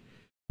boring.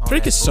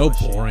 Drake is so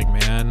boring,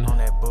 man. On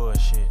that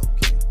bullshit,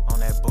 on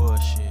that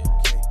bullshit,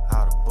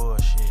 all the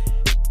bullshit.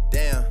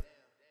 Damn.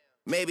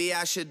 Maybe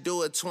I should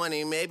do a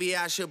 20. Maybe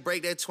I should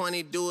break that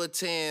 20, do a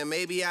 10.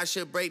 Maybe I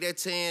should break that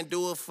 10,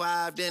 do a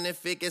 5. Then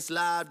if it gets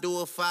live,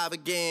 do a 5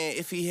 again.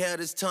 If he held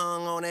his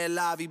tongue on that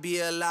live, he'd be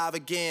alive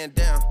again.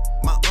 Damn.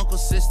 My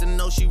uncle's sister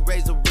knows she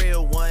raised a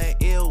real one,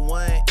 ill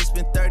one. It's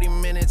been 30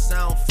 minutes,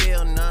 I don't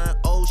feel none.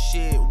 Oh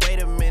shit,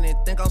 wait a minute,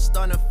 think I'm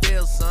starting to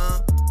feel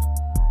some.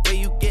 Where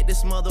you get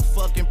this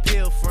motherfucking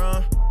pill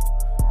from?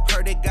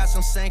 Heard they got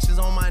some sanctions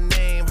on my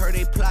name. Heard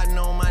they plotting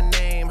on my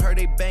name. Heard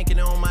they banking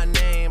on my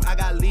name. I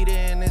got leader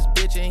in this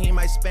bitch and he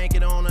might spank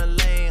it on the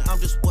lane. I'm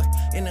just what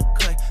in the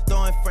cut,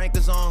 throwing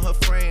frankers on her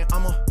frame.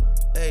 I'm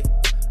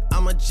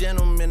a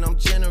gentleman, I'm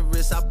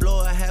generous. I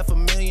blow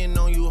 $500,000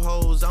 on you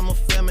hoes. I'm a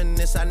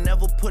feminist. I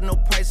never put no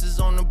prices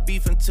on the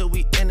beef until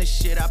we end the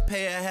shit. I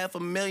pay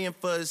 $500,000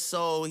 for his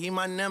soul. He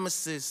my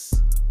nemesis.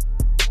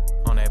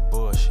 On that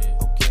bullshit,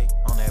 Okay.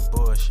 on that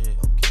bullshit,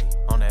 Okay.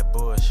 on that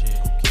bullshit,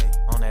 Okay.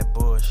 on that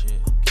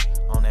bullshit, Okay.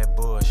 on that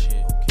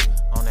bullshit, Okay.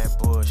 on that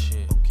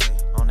bullshit, Okay.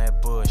 on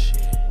that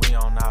bullshit. We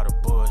on all the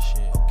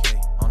bullshit,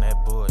 Okay. on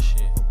that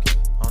bullshit, Okay.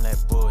 on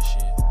that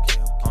bullshit,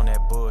 Okay. on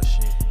that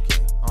bullshit,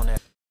 Okay. on that.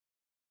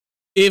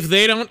 If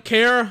they don't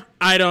care,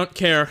 I don't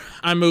care.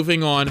 I'm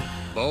moving on.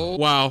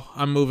 Wow,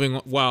 I'm moving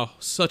on. Wow,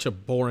 such a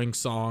boring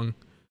song.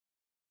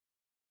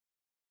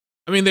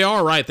 I mean, they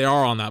are right. They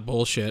are on that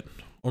bullshit.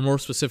 Or more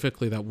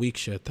specifically, that weak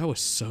shit. That was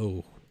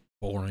so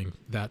boring,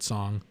 that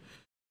song.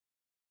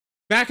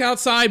 Back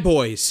Outside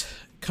Boys,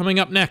 coming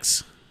up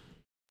next.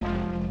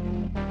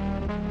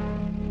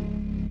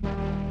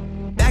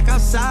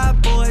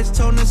 boys,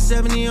 toting a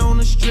 70 on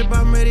the strip,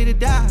 I'm ready to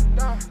die.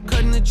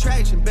 Cutting the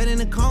traction, bet in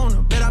the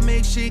corner, bet I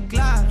make shit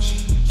glide.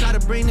 Try to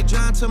bring the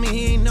John, tell me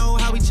he ain't know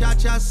how we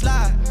cha-cha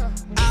slide.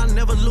 I'll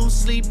never lose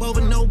sleep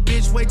over no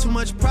bitch, way too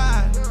much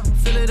pride.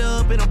 Fill it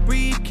up in a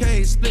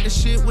briefcase, split the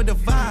shit with the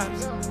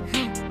vibes.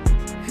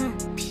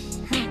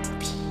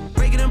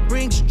 Breaking them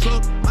Brinks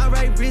truck, my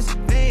right wrist,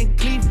 Van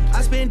Cleef.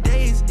 I spend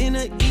days in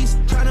the east,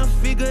 tryna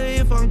figure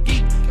if I'm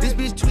geek. This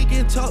bitch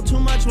tweaking, talk too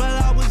much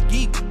while I was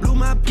geek. Blew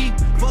my peak,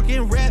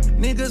 fucking rap,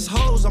 niggas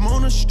hoes, I'm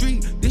on the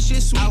street. This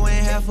shit sweet. I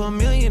went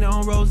 $500,000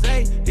 on rose,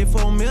 did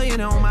 4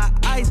 million on my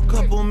ice,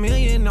 couple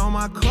million on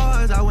my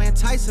cars. I went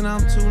Tyson,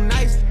 I'm too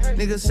nice.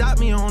 Niggas shot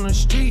me on the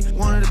street,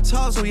 wanted to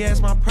talk, so he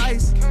asked my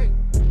price.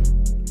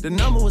 The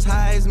number was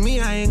high as me,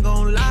 I ain't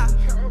gon' lie.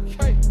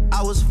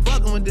 I was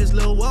fucking with this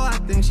little wall, I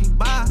think she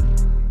buy.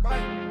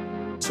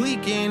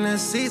 Tweaking, the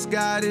 6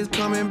 God is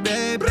coming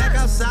back. Back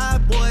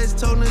outside, boys,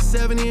 toting a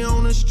 70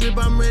 on the strip,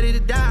 I'm ready to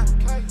die.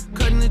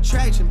 Cutting the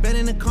traction, bet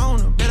in the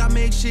corner, bet I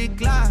make shit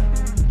glide.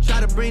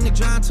 Try to bring the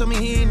John, tell me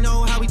he ain't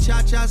know how we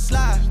cha-cha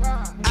slide.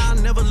 I'll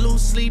never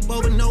lose sleep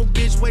over no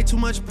bitch, way too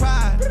much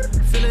pride.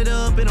 Fill it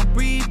up in a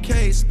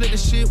briefcase, split the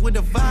shit with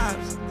the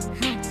vibes.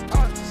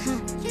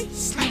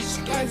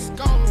 Let's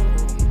go.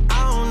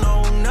 I don't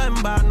know nothing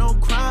about no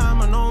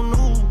crime or no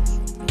news.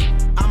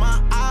 I'm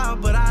an eye,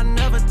 but I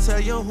never tell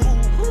you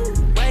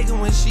who. Wagon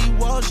when she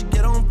walks, she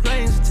get on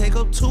planes and take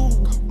up two.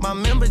 My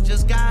member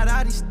just got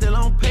out, he still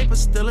on paper,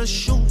 still a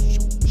shoe.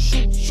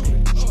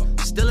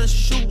 Still a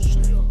shoe.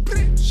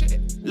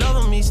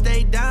 Loving me,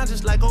 stay down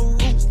just like a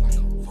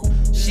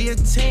roof. She a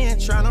 10,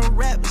 tryna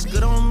rap, it's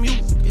good on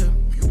mute. Yeah.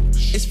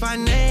 It's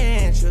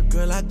financial,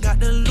 girl, I got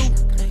the loot.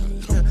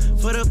 Yeah.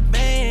 For the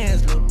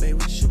bands, little baby,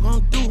 what you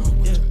gon' do?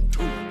 Yeah.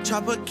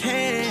 Chop a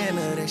can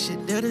of that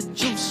shit, there the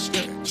juice.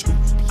 Yeah.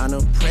 I'm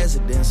the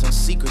president, some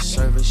Secret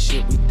Service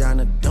shit, we down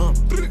the dump.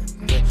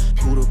 Yeah.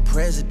 Who the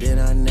president?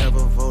 I never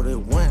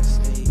voted once.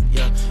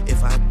 Yeah.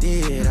 If I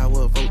did, I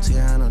would vote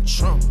Tiana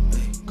Trump.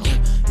 Yeah.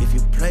 If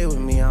you play with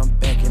me, I'm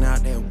backing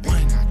out that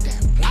one.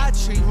 I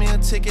treat meal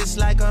tickets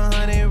like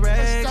 100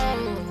 rags.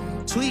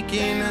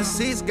 Tweaking, the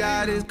 6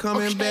 God is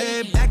coming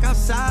back. Back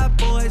outside,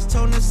 boys,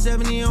 toting a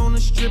 70 on the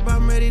strip,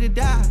 I'm ready to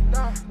die.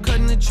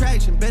 Cutting the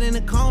traction, bet in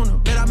the corner,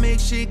 bet I make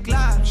shit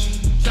glide.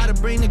 Try to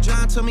bring the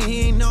John, tell me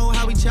he ain't know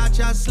how we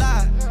cha-cha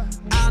slide.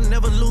 I'll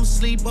never lose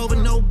sleep over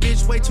no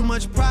bitch, way too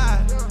much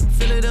pride.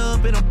 Fill it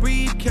up in a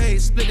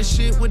briefcase, split the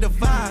shit with the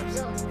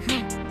vibes.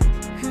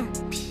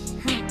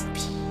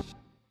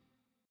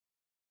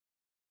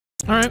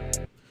 All right.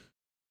 That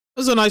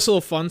was a nice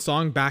little fun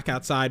song, Back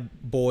Outside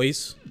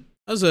Boys.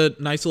 That was a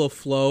nice little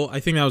flow. I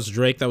think that was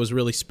Drake that was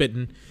really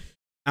spitting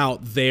out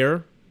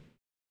there.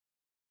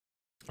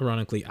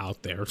 Ironically,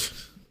 out there.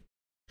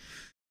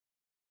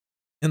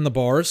 In the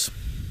bars.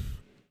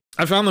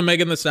 I found the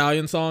Megan Thee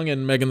Stallion song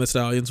and Megan Thee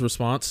Stallion's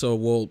response, so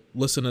we'll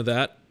listen to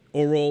that.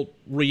 Or we'll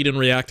read and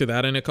react to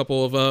that in a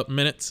couple of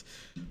minutes.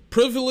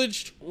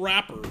 Privileged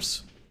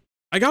rappers.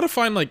 I gotta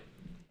find, like...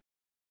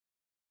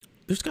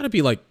 There's gotta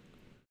be, like...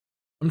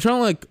 I'm trying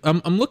to, like...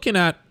 I'm looking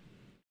at...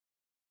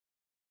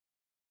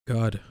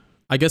 God...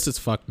 I guess it's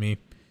Fuck Me.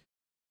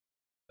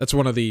 That's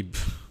one of the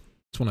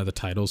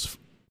titles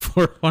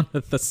for one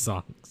of the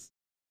songs.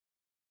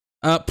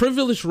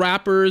 Privileged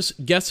rappers,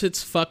 guess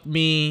it's Fuck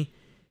Me,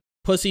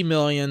 Pussy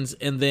Millions,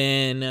 and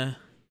then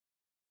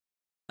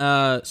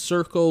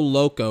Circo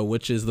Loco,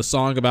 which is the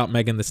song about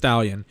Megan Thee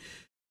Stallion.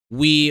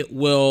 We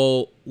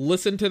will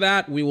listen to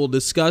that. We will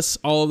discuss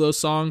all of those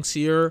songs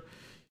here,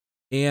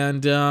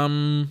 and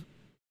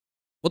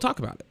we'll talk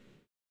about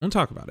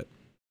it.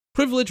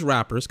 Privileged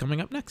rappers coming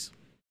up next.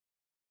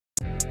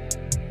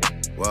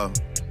 Whoa,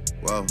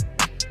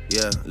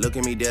 yeah, look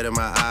at me dead in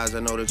my eyes, I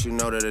know that you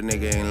know that a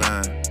nigga ain't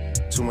lying.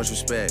 Too much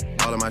respect,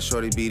 all of my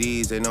shorty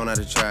BDs, they know not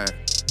to try.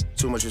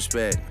 Too much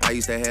respect, I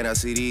used to hand out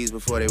CDs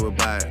before they would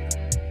buy it.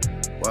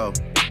 Whoa,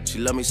 she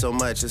love me so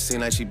much, it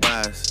seem like she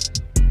buys.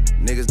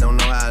 Niggas don't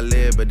know how I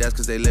live, but that's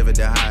cause they live it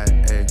that high,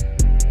 ayy.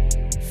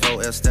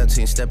 4L step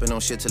team, stepping on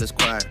shit till it's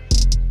quiet.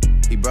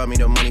 He brought me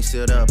the money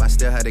sealed up, I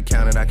still had to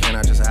count it, I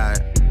cannot just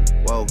hide.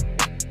 Whoa,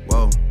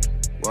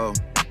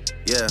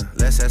 yeah,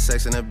 let's have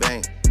sex in the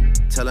bank.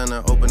 Telling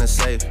her open a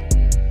safe.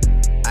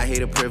 I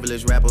hate a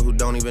privileged rapper who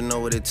don't even know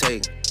what it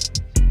takes.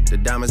 The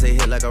diamonds they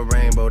hit like a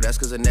rainbow, that's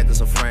cause a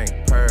necklace a frame.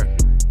 Purr.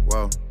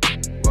 Whoa.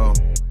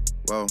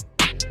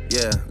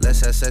 Yeah,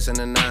 let's have sex in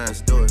the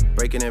nines. Do it.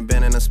 Breaking and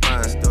bending the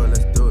spines.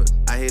 Let's do it.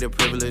 I hate a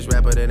privileged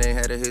rapper that ain't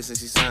had a hit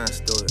since he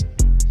signed. Do it.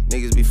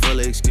 Niggas be full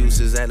of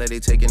excuses, act like they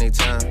taking their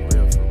time.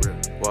 Real for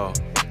real.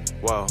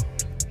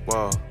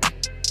 Whoa.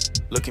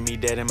 Look at me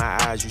dead in my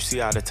eyes, you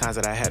see all the times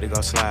that I had to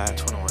go slide.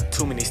 21.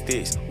 Too many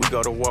sticks, we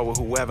go to war with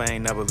whoever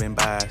ain't never been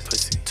biased.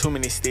 Pussy. Too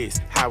many sticks,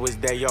 how was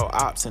that your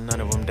ops and none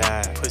of them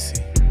died?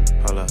 Pussy.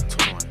 Hold up.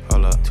 21.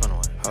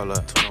 Hold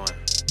up. 21.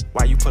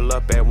 Why you pull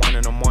up at 1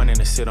 in the morning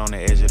to sit on the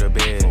edge of the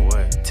bed? For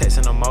what?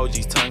 Texting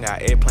emojis, tongue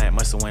out, eggplant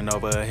must've went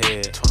over her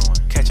head.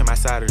 21. Catch him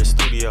outside of the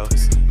studio,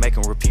 pussy. Make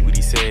him repeat what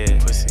he said.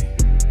 Pussy.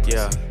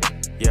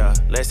 Yeah,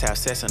 let's have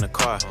sex in the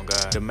car. Oh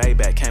God. The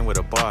Maybach came with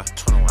a bar.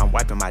 I'm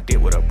wiping my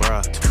dick with a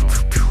bra.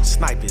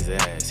 Snipe his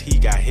ass. He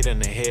got hit in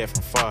the head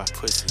from far.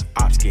 Pussy.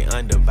 Ops get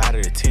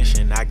undivided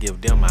attention. I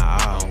give them my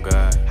all. Oh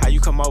God. How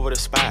you come over the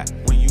spot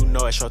when you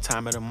know it's your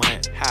time of the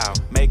month? How?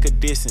 Make a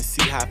diss and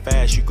see how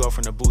fast you go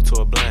from the boot to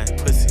a blunt.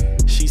 Pussy.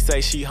 She say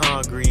she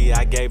hungry.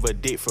 I gave her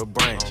dick for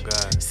brunch. Oh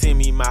God. Send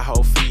me my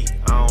whole feet.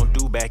 I don't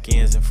do back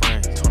ends in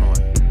front.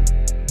 21.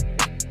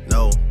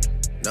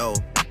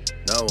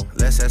 No,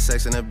 let's have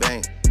sex in the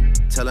bank.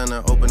 Telling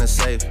her open a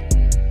safe.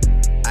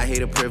 I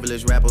hate a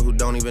privileged rapper who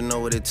don't even know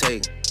what it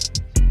take.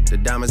 The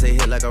diamonds they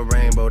hit like a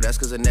rainbow, that's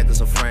cause the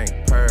necklace a Frank.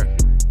 Purr,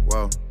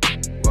 whoa.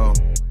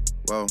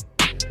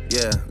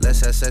 Yeah,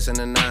 let's have sex in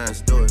the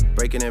nines. Do it.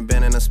 Breaking and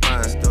bending the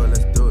spines. Do it,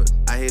 let's do it.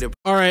 I hate it.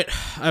 All right,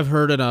 I've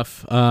heard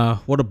enough.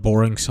 What a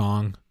boring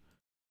song.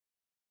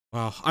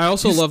 Wow. I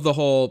also love the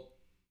whole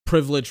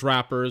privileged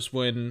rappers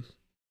when,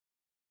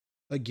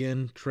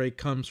 again, Drake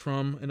comes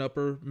from an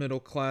upper middle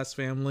class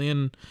family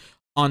in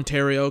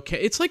Ontario.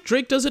 It's like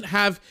Drake doesn't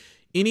have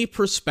any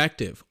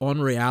perspective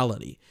on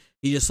reality.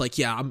 He's just like,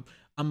 yeah,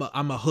 I'm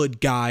a hood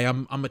guy.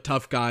 I'm a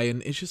tough guy,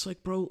 and it's just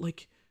like, bro,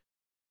 like,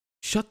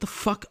 shut the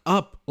fuck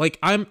up. Like,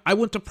 I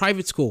went to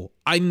private school.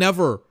 I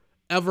never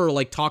ever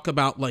like talk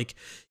about like,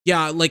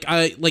 yeah, like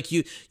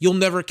you'll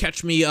never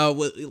catch me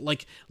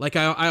like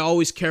I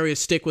always carry a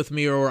stick with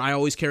me, or I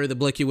always carry the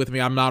blicky with me.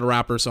 I'm not a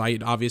rapper, so I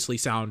obviously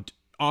sound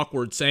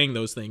awkward saying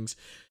those things,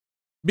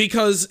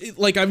 because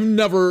like I've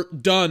never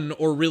done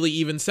or really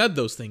even said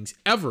those things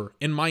ever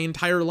in my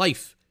entire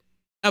life,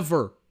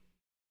 ever.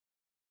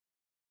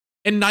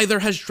 And neither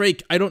has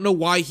Drake. I don't know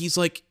why he's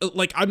like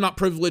I'm not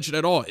privileged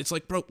at all. It's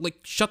like, bro, like,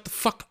 shut the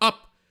fuck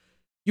up.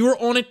 You were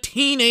on a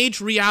teenage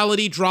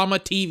reality drama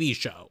TV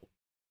show.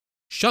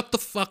 Shut the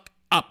fuck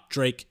up,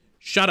 Drake.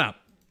 Shut up.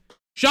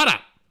 Shut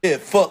up. Yeah,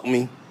 fuck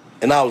me.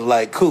 And I was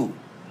like, cool.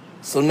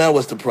 So now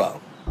what's the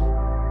problem?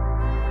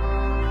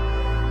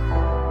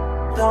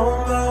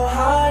 Don't go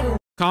hiding.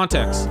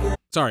 Context.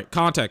 Sorry,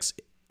 context.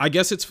 I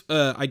guess it's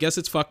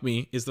Fuck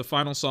Me is the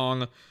final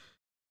song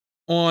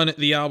on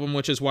the album,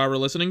 which is why we're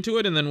listening to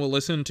it, and then we'll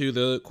listen to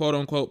the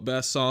quote-unquote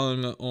best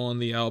song on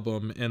the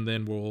album, and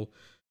then we'll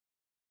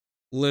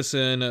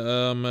listen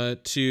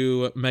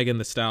to Megan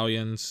Thee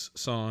Stallion's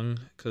song,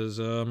 because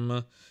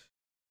I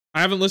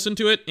haven't listened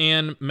to it,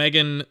 and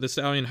Megan Thee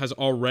Stallion has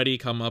already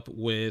come up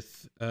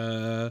with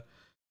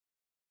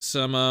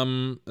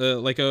some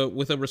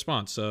with a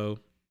response. So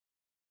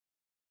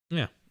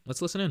yeah,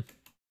 let's listen in.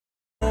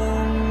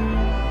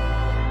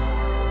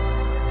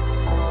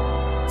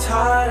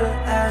 Tired of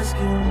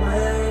asking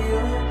where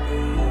you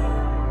be.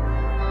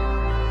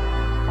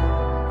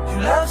 You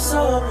left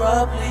so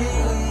abruptly.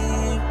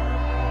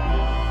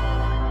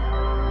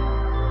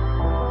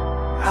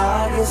 I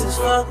guess it's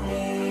fuck me.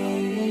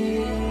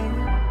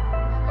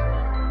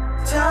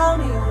 Tell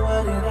me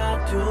what did I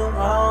do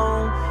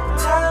wrong?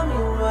 Tell me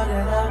what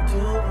did I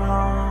do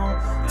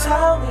wrong?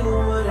 Tell me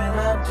what did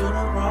I do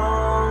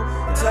wrong?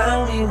 Tell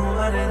me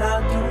what did I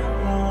do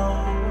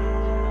wrong?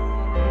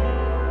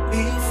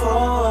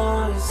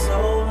 Before it's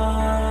over,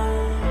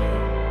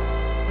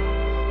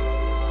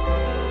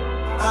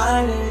 I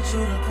need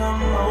you to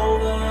come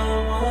over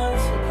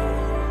once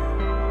again.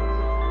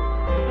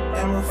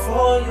 And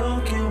before you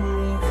give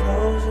me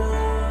closure,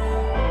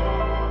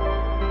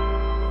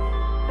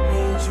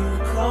 need you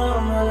to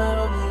come a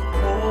little bit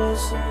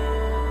closer.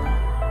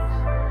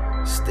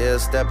 Still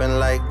stepping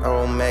like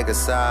Omega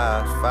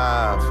Psi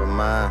 5 for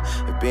mine.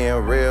 If being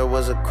real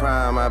was a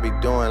crime, I'd be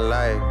doing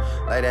life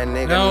like that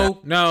nigga.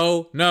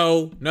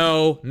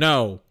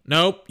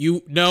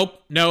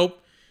 Nope.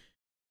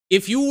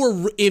 If you were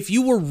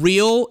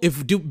real,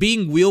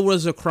 being real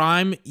was a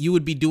crime, you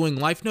would be doing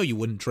life. No, you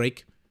wouldn't,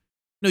 Drake.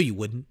 No, you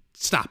wouldn't.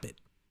 Stop it.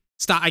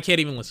 Stop. I can't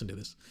even listen to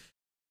this.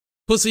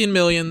 Pussy in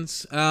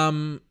Millions.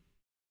 Quote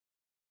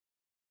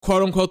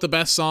unquote the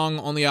best song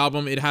on the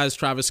album. It has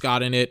Travis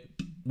Scott in it.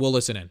 We'll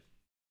listen in.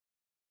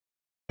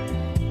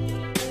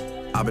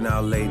 I've been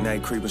out late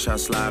night creeping, shot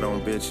slide on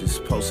bitches.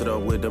 Posted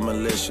up with the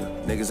militia.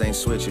 Niggas ain't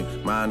switching.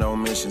 Mine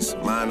on missions.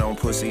 Mine on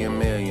pussy and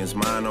millions.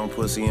 Mine on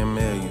pussy and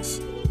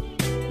millions.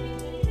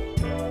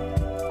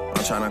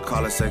 I'm trying to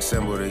call a sex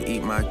symbol to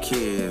eat my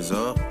kids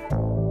up.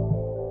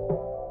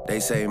 They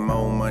say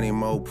more money,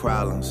 more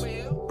problems.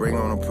 Bring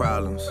on the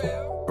problems.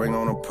 Bring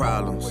on the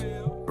problems.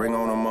 Bring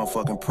on the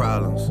motherfucking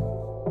problems.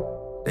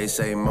 They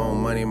say more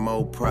money,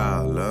 more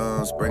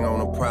problems. Bring on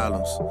the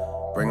problems.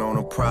 Bring on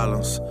the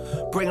problems.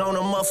 Bring on the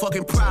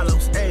motherfucking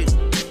problems. Hey.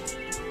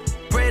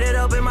 Braid it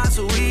up in my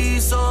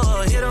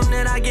Suizo. Hit them,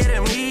 then I get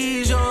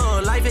amnesia.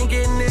 Life ain't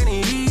getting any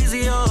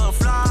easier.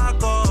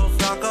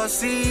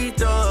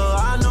 Flacosita.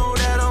 I know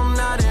that I'm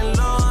not in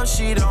love.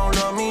 She don't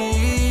love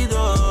me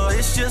either.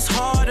 It's just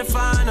hard to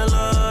find a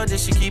love that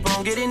she keep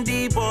on getting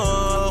deeper.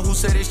 Who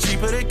said it's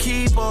cheaper to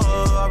keep her?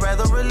 I'd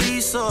rather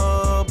release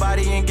her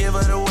body and give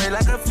it away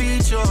like a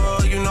feature.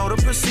 You know the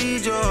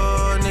procedure.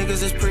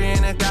 Niggas is pre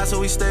and guy, so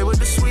we stay with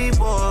the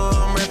sweeper.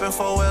 I'm rapping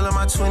 4L in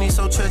my 20s,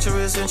 so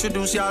treacherous.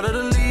 Introduce y'all to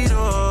the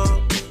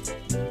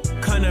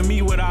leader. Come to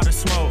me without a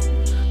smoke.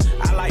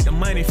 I I like the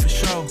money for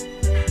sure,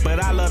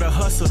 but I love the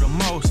hustle the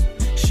most.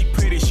 She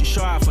pretty, she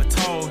show out for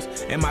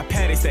toes, and my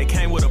panties that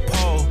came with a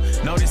pole.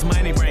 Know this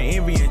money bring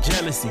envy and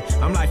jealousy.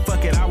 I'm like,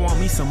 fuck it, I want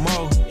me some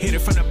more. Hit it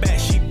from the back,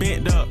 she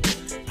bent up.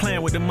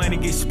 Playing with the money,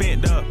 get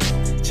spent up.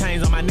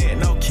 Chains on my neck,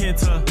 no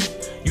Kenta.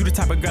 You the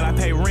type of girl I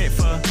pay rent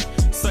for.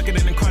 Suck it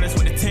in the car, that's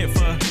what the tent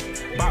for.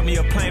 Bought me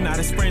a plane, not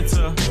a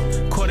Sprinter.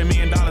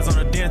 $250,000 on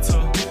a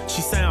dental.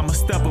 She say I'm a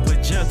stepper,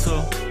 but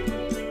gentle.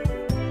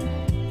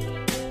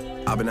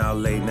 I been out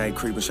late night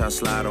creeping, tryna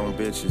slide on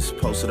bitches.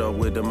 Posted up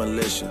with the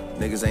militia.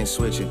 Niggas ain't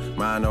switching.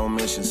 Mine on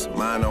missions.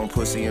 Mine on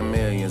pussy and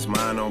millions.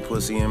 Mine on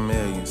pussy and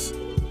millions.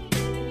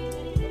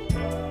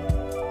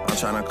 I'm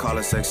tryna call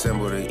a sex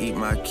symbol to eat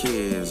my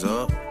kids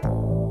up.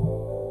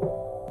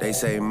 They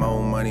say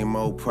more money,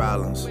 more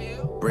problems.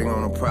 Bring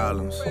on the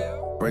problems.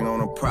 Bring on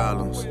the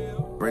problems.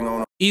 Bring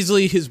on the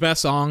Easily his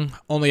best song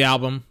on the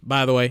album,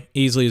 by the way.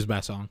 Easily his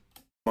best song.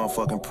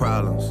 motherfucking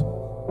problems.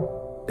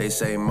 They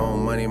say more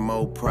money,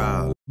 more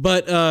problems.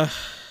 But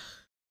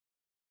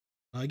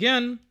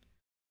again,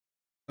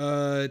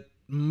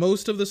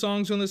 most of the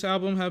songs on this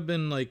album have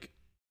been like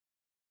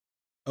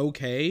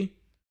okay.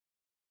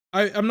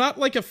 I'm not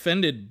like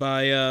offended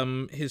by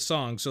his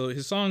songs. So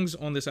his songs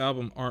on this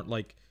album aren't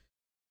like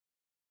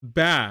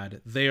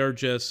bad. They are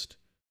just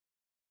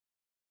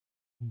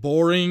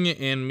boring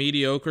and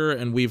mediocre,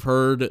 and we've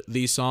heard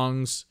these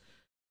songs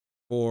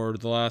for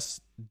the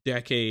last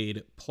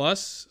decade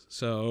plus.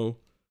 So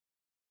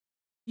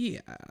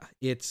yeah,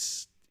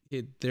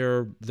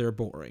 they're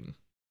boring.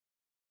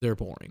 They're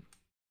boring.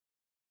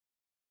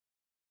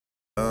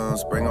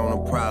 Bring on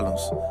the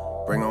problems.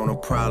 Bring on the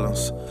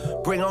problems.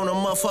 Bring on the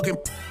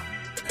motherfucking.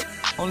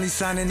 Only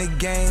sign in the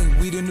game,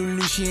 we the new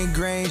Lucian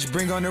Grange,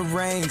 bring on the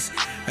rings.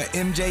 A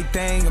MJ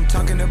thing, I'm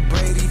talking the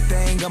Brady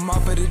thing. I'm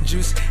off of the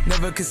juice,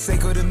 never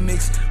Kaseko the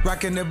mix.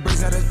 Rocking the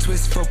braids, not a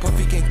twist. For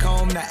Puffy can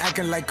comb, not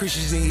acting like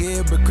Christians in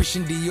here, but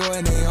Christian Dior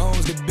and they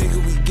homes. The bigger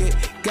we get,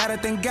 gotta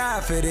thank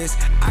God for this.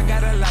 I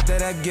got a lot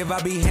that I give,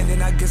 I be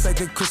handing. I guess like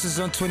the Christmas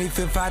on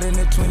 25th, out in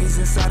the 20s,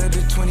 inside of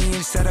the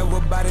 20-inch. Said I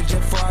would buy the jet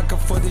before I could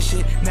afford the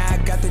shit. Now I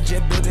got the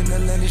jet building the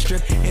landing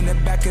strip. In the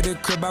back of the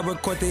crib, I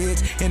record the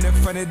hits. In the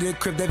front of the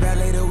crib, they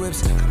valet the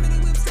whips.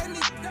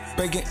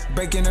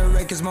 Breaking the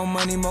records, more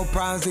money, more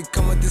problems that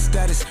come with the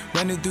status.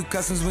 Running through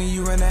customs when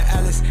you run at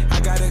Alice.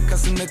 I got a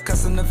custom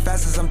the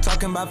fastest. I'm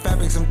talking about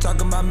fabrics, I'm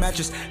talking about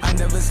mattress. I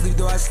never sleep,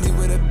 though I sleep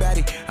with a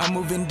baddie. I'm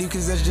moving deep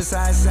cause that's just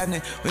how it's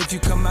happening. If you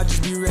come out,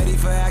 just be ready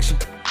for action.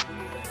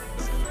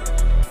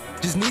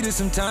 Just needed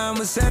some time,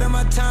 was set on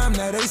my time.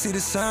 Now they see the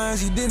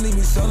signs. You didn't leave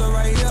me solo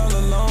right here all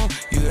alone.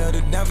 You held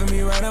it down for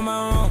me right on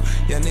my own.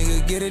 Yeah,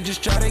 nigga, get it,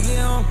 just try to get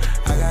home.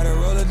 I got a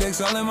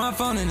Rolodex all in my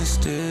phone and it's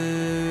still.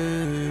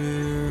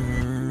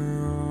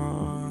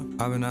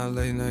 I've been out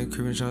late night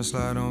creeping, tryna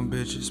slide on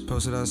bitches.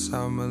 Posted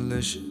outside with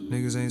militia.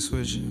 Niggas ain't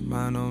switching.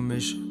 Mine on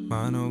mission.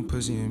 Mine on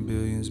pussy and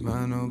billions.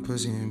 Mine on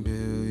pussy and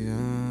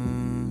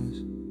billions.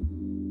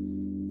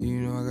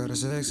 You know I got a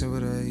sex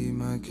but I eat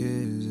my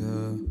kids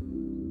up.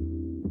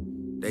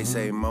 They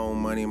say more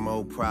money,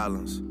 more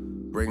problems.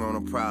 Bring on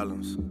the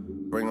problems.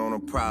 Bring on the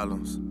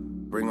problems.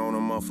 Bring on the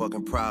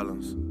motherfucking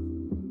problems.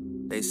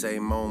 They say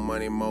more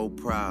money, more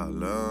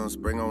problems.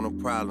 Bring on the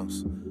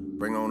problems.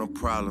 Bring on the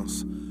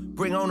problems.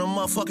 Bring on the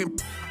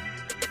motherfucking.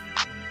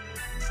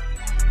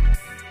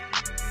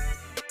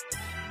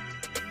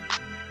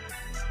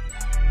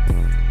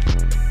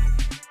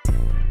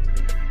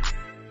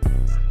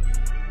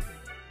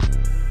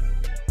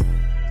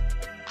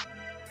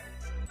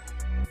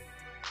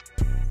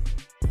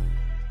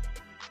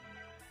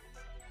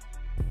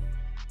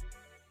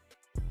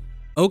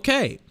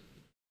 Okay.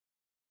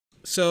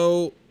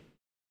 So,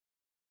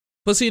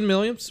 Pussy and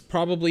Millions,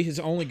 probably his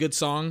only good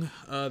song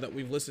that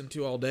we've listened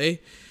to all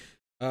day.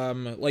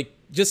 Like,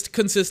 just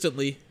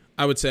consistently,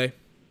 I would say.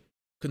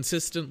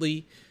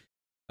 Consistently,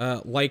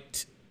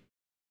 liked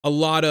a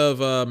lot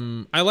of,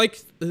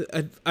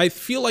 I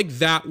feel like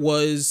that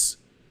was,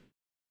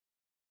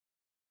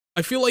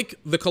 I feel like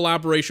the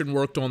collaboration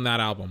worked on that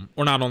album.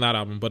 Or not on that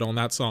album, but on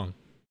that song.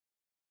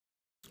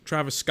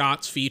 Travis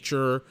Scott's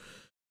feature,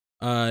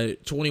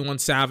 21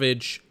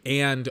 Savage,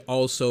 and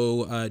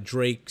also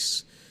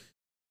Drake's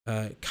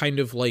kind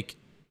of like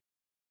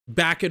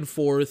back and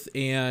forth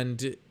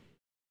and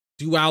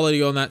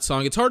duality on that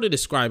song. It's hard to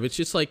describe. It's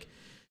just like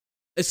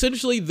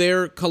essentially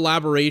their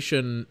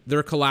collaboration,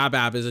 their collab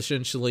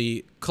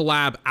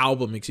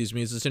album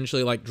is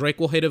essentially like Drake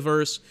will hit a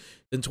verse,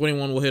 then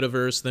 21 will hit a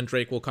verse, then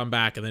Drake will come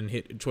back, and then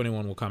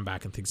 21 will come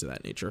back, and things of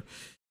that nature.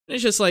 And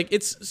it's just like,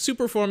 it's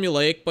super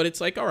formulaic, but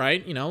it's like, all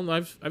right, you know,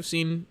 I've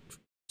seen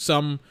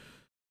some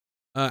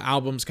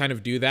albums kind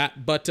of do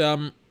that, but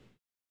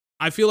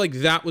I feel like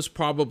that was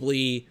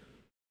probably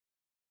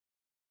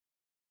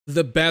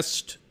the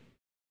best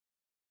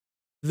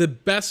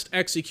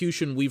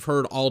execution we've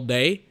heard all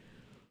day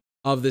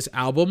of this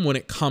album when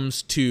it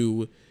comes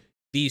to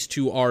these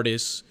two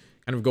artists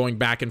kind of going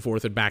back and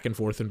forth and back and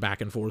forth and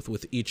back and forth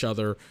with each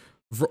other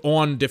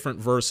on different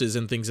verses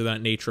and things of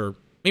that nature.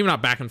 Maybe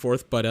not back and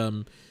forth, but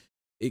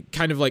it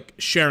kind of like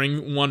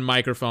sharing one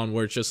microphone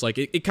where it's just like,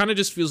 it kind of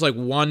just feels like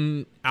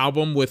one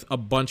album with a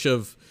bunch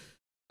of,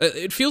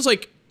 it feels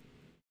like,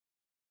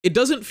 it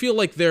doesn't feel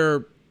like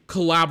they're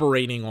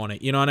collaborating on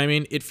it, you know what I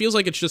mean? It feels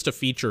like it's just a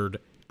featured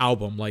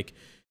album. Like,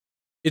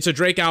 it's a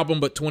Drake album,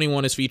 but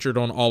 21 is featured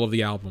on all of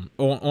the album,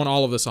 on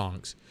all of the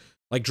songs.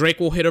 Like, Drake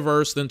will hit a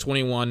verse, then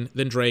 21,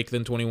 then Drake,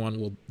 then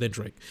 21, then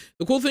Drake.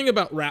 The cool thing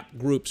about rap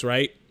groups,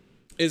 right,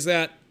 is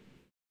that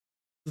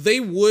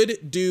they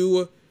would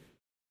do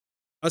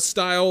a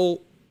style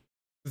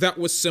that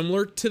was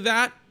similar to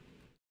that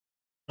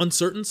on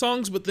certain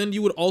songs, but then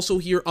you would also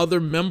hear other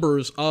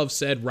members of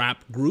said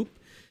rap group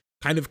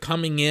kind of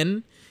coming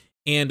in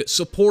and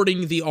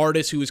supporting the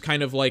artist who is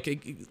kind of like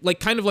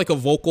a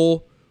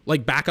vocal,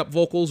 like backup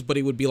vocals, but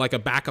it would be like a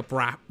backup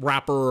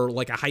rapper or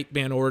like a hype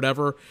band or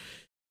whatever.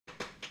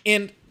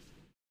 And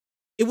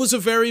it was a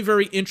very,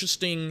 very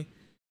interesting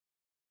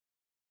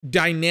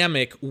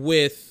dynamic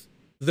with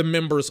the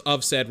members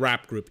of said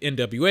rap group.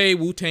 NWA,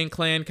 Wu-Tang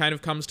Clan kind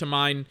of comes to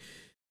mind,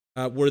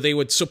 where they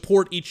would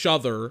support each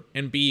other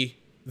and be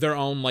their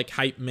own like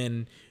hype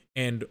men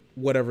and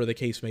whatever the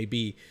case may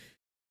be.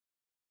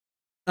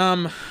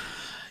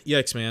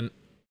 Yikes, man.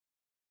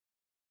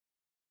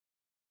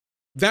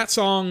 That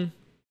song,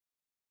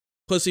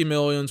 Pussy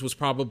Millions, was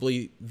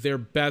probably their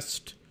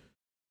best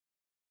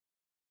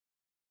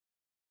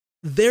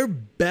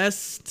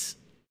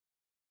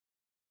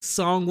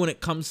song when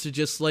it comes to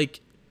just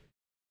like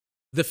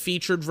the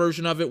featured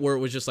version of it, where it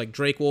was just like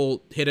Drake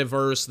will hit a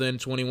verse, then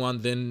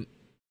 21, then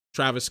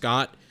Travis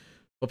Scott.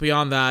 But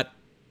beyond that,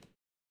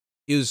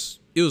 it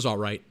was all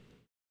right.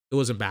 It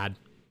wasn't bad.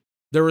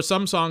 There were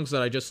some songs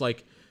that I just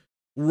like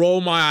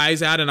roll my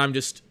eyes at, and I'm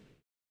just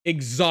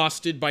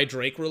exhausted by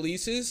Drake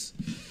releases.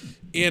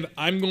 And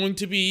I'm going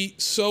to be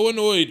so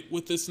annoyed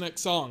with this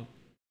next song,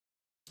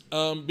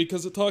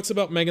 because it talks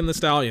about Megan Thee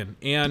Stallion.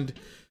 And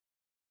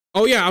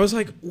oh yeah, I was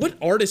like, what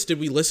artist did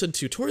we listen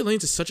to? Tory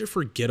Lanez is such a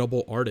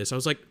forgettable artist. I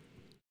was like,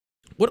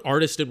 what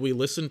artist did we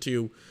listen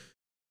to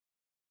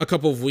a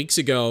couple of weeks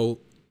ago?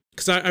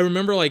 Because I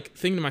remember like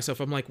thinking to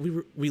myself, I'm like,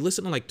 we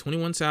listened to like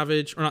 21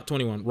 Savage, or not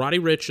 21, Roddy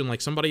Ricch and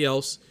like somebody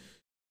else.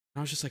 And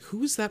I was just like,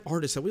 who is that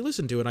artist that we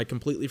listened to? And I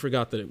completely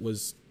forgot that it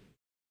was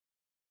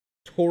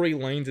Tory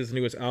Lanez's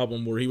newest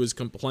album, where he was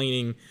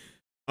complaining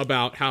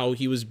about how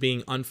he was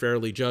being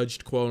unfairly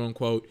judged, quote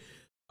unquote,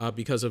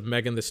 because of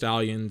Megan Thee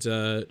Stallion's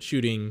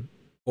shooting,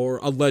 or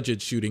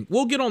alleged shooting.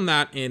 We'll get on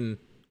that in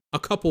a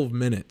couple of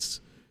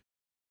minutes,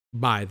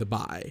 by the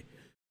by.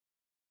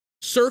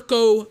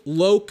 Circo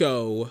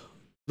Loco,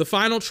 the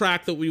final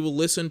track that we will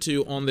listen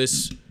to on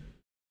this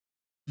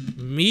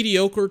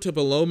mediocre to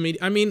below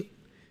I mean,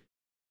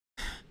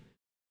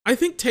 I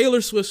think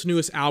Taylor Swift's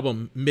newest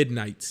album,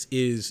 Midnights,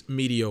 is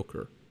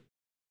mediocre.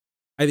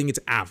 I think it's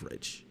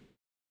average.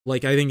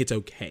 Like, I think it's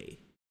okay.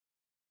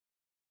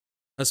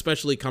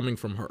 Especially coming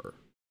from her.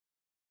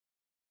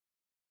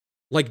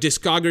 Like,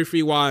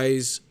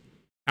 discography-wise,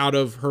 out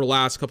of her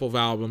last couple of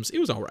albums, it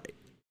was alright.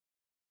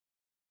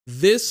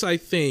 This, I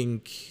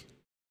think,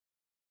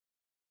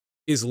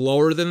 is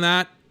lower than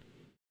that.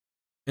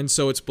 And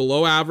so it's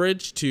below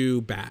average to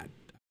bad,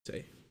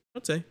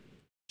 I'd say.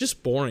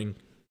 Just boring.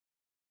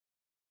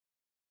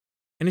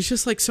 And it's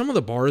just like some of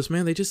the bars,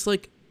 man, they just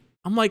like,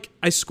 I'm like,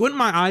 I squint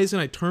my eyes and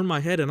I turn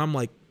my head and I'm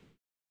like,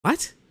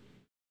 what?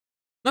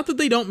 Not that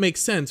they don't make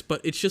sense,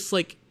 but it's just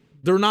like,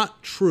 they're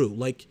not true.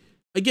 Like,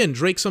 again,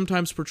 Drake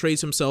sometimes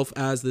portrays himself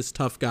as this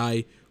tough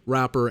guy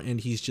rapper, and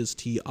he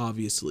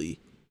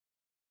obviously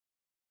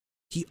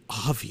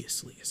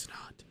is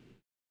not.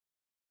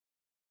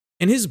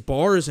 And his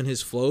bars and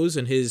his flows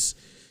and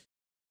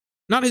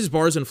not his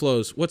bars and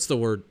flows, what's the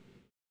word?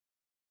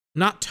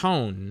 Not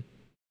tone,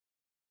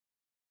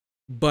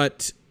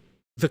 but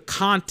the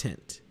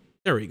content.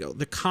 There we go.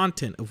 The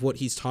content of what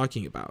he's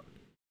talking about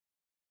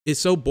is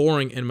so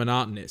boring and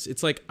monotonous.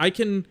 It's like, I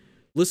can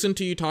listen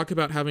to you talk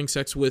about having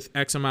sex with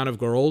X amount of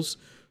girls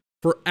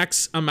for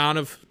X amount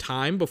of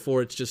time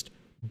before it's just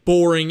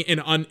boring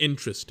and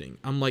uninteresting.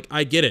 I'm like,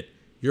 I get it.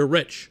 You're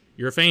rich.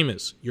 You're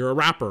famous. You're a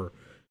rapper.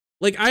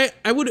 Like,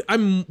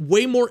 I'm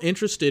way more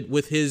interested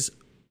with his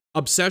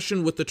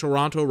obsession with the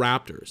Toronto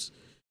Raptors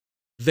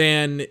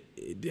than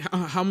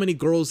how many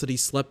girls that he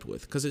slept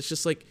with. Because it's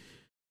just like,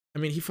 I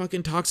mean, he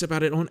fucking talks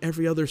about it on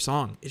every other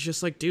song. It's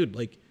just like, dude,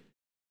 like,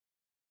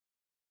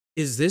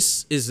 is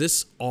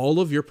this all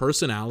of your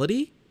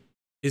personality?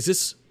 Is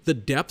this the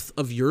depth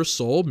of your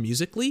soul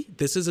musically?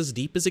 This is as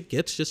deep as it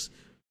gets, just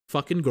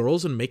fucking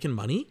girls and making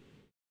money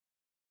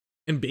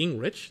and being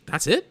rich?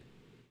 That's it?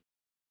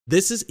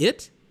 This is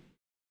it?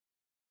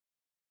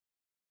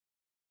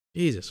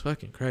 Jesus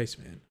fucking Christ,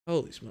 man.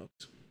 Holy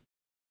smokes.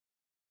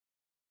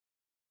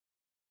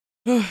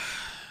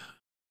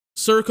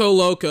 Circo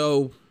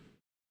Loco.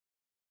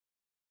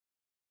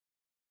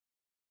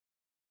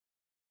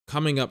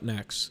 Coming up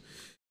next.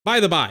 By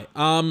the by,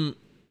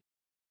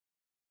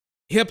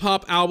 hip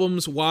hop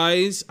albums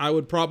wise, I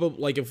would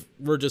probably, like, if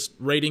we're just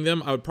rating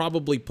them, I would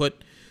probably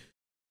put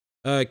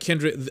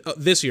Kendrick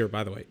this year,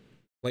 by the way.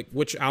 like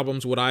which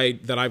albums would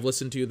that I've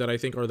listened to that I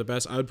think are the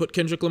best, I would put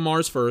Kendrick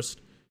Lamar's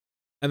first,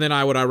 and then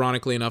I would,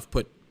 ironically enough,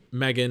 put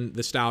Megan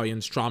Thee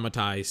Stallion's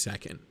Traumatized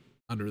second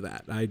under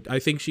that. I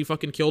think she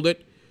fucking killed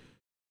it.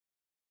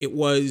 It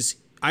was,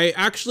 I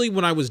actually,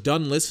 when I was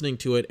done listening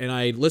to it, and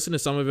I listened to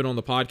some of it on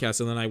the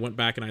podcast, and then I went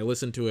back and I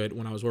listened to it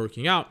when I was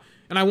working out,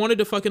 and I wanted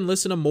to fucking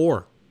listen to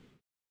more.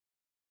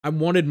 I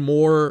wanted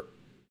more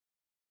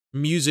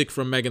music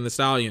from Megan Thee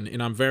Stallion,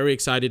 and I'm very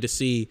excited to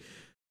see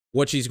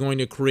what she's going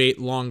to create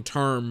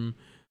long-term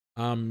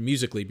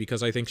musically,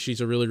 because I think she's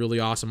a really, really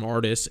awesome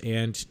artist,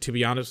 and to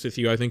be honest with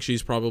you, I think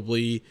she's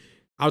probably,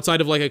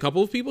 outside of like a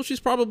couple of people, she's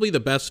probably the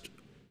best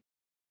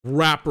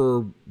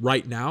rapper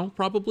right now,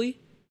 probably.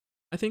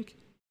 I think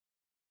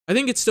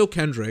it's still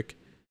Kendrick,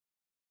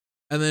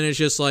 and then it's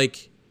just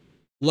like,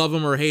 love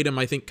him or hate him,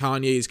 I think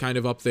Kanye is kind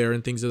of up there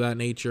and things of that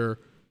nature.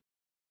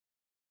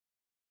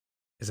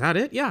 Is that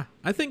it? Yeah,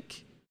 I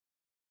think,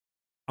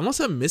 unless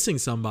I'm missing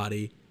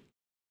somebody,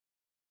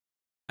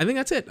 I think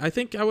that's it. I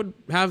think I would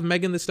have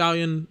Megan Thee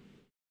Stallion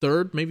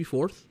third, maybe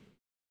fourth,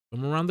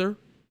 somewhere around there.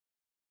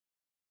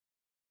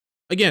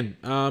 Again,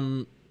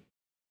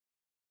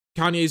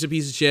 Kanye's a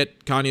piece of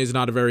shit. Kanye's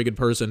not a very good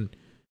person,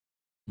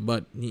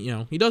 but, you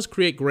know, he does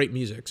create great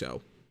music,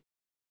 so,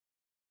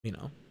 you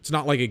know, it's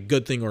not like a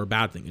good thing or a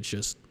bad thing. It's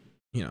just,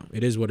 you know,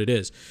 it is what it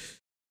is.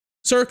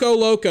 Circo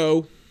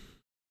Loco,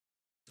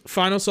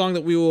 final song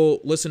that we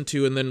will listen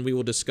to, and then we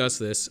will discuss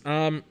this.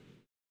 You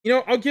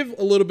know, I'll give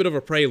a little bit of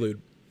a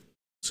prelude.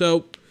 So,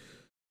 a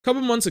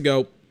couple months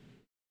ago,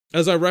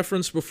 as I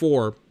referenced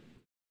before,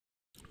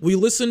 we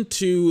listened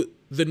to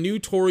the new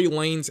Tory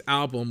Lanez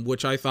album,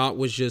 which I thought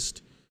was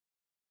just,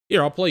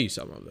 here, I'll play you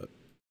some of it.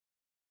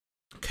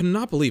 I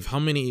cannot believe how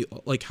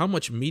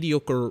much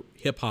mediocre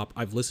hip-hop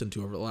I've listened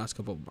to over the last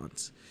couple of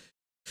months.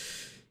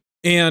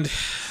 And,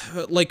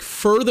 like,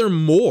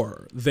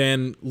 furthermore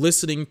than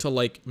listening to,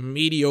 like,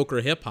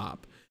 mediocre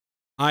hip-hop,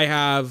 I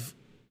have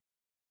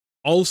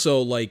also,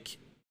 like,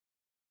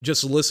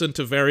 just listened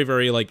to very,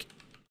 very, like,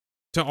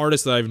 to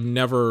artists that I've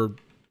never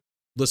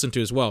listened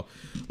to as well.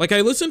 Like, I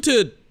listened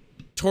to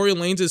Tory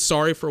Lanez'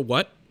 Sorry for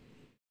What,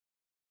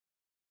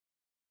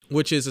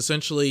 which is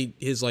essentially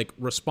his, like,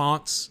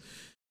 response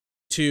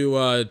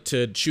to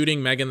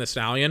shooting Megan Thee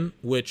Stallion,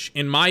 which,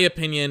 in my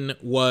opinion,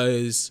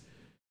 was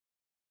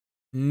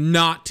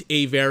not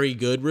a very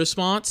good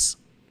response.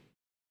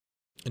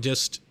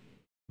 Just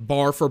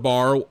bar for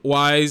bar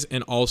wise,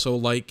 and also,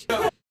 like,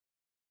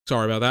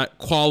 sorry about that,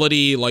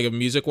 quality, like, of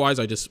music wise,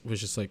 I just was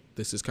just like,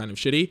 this is kind of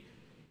shitty.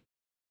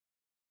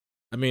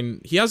 I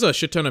mean, he has a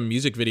shit ton of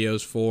music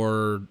videos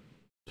for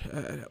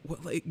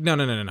no.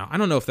 I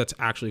don't know if that's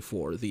actually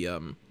for the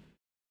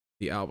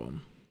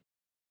album.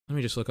 Let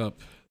me just look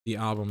up the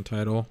album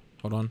title.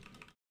 Hold on.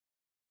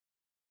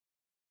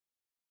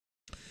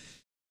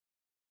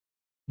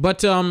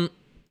 But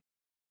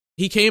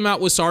he came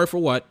out with Sorry for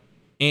What,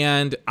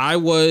 and I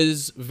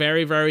was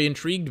very, very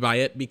intrigued by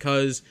it,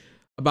 because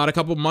about a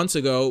couple months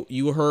ago,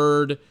 you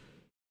heard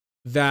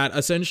that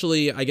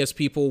essentially, I guess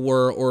people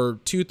were, or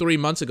 2-3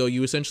 months ago,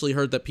 you essentially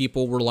heard that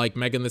people were like,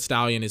 Megan Thee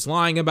Stallion is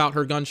lying about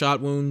her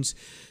gunshot wounds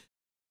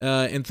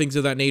and things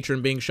of that nature,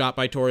 and being shot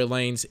by Tory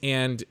Lanez.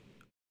 And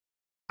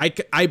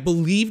I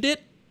believed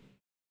it.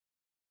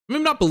 I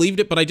mean, not believed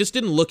it, but I just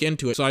didn't look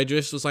into it. So I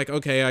just was like,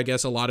 okay, I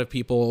guess a lot of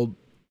people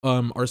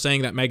are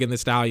saying that Megan Thee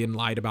Stallion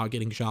lied about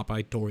getting shot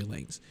by Tory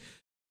Lanez.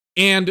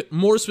 And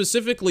more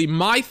specifically,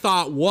 my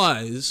thought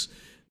was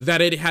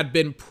that it had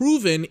been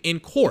proven in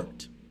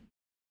court.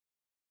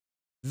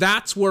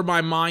 That's where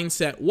my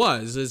mindset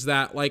was, is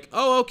that, like,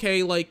 oh,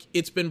 okay, like,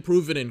 it's been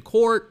proven in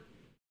court.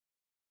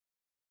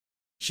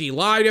 She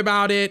lied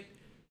about it.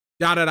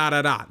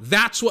 Da-da-da-da-da.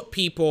 That's what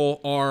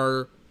people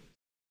are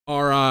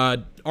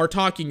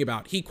talking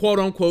about. He, quote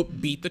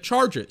unquote, beat the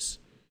charges.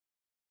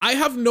 I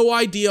have no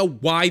idea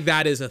why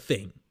that is a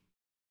thing.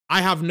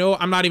 I'm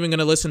not even going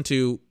to listen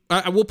to,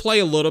 I will play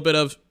a little bit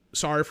of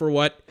Sorry for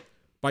What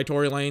by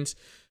Tory Lanez,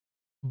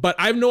 but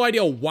I have no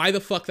idea why the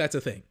fuck that's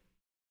a thing.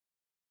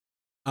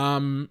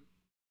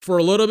 For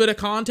a little bit of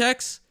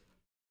context,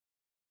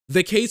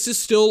 the case is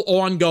still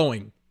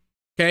ongoing.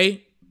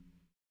 Okay?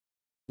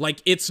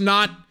 Like, it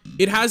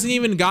hasn't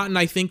even gotten,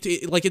 I think,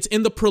 like, it's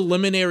in the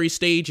preliminary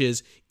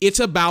stages. It's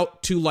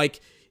about to,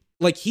 like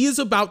he is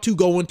about to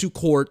go into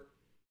court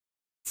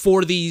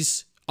for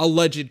these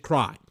alleged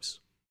crimes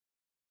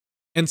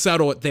and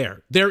settle it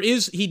there.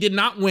 He did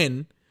not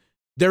win.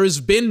 There has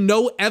been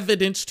no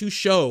evidence to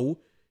show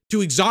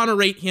to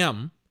exonerate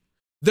him.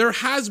 There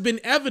has been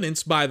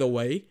evidence, by the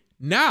way,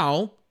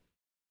 now,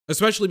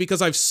 especially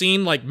because I've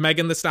seen, like,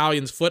 Megan Thee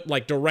Stallion's foot,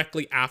 like,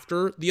 directly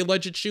after the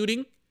alleged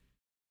shooting.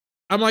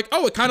 I'm like,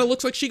 oh, it kind of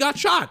looks like she got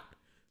shot.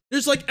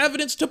 There's, like,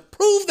 evidence to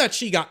prove that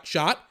she got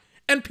shot,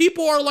 and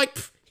people are like,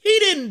 he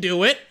didn't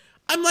do it.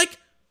 I'm like,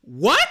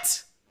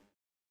 what?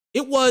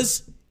 It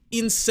was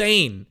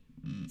insane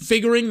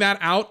figuring that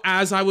out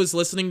as I was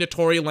listening to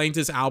Tory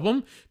Lanez'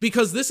 album,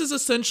 because this is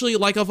essentially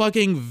like a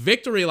fucking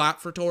victory lap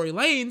for Tory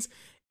Lanez,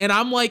 and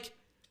I'm like,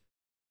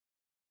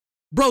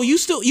 bro,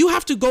 you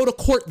have to go to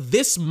court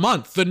this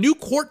month. The new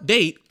court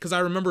date, because I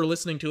remember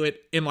listening to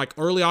it in like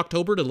early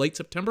October to late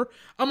September.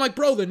 I'm like,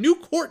 bro, the new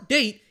court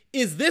date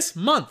is this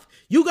month.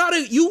 You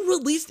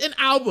released an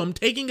album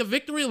taking a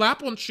victory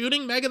lap on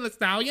shooting Megan Thee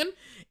Stallion,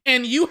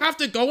 and you have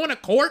to go into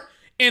court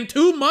in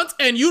 2 months,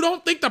 and you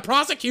don't think the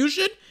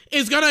prosecution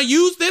is gonna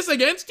use this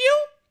against you?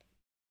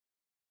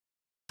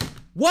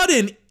 What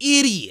an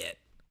idiot.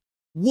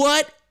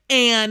 What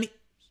an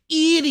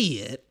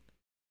idiot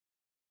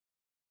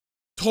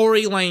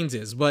Tory Lanez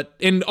is,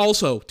 and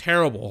also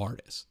terrible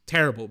artist,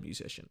 terrible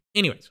musician.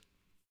 Anyways,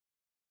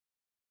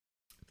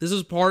 this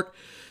is part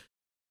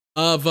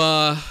of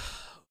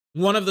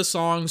one of the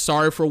songs,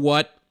 Sorry for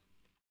What,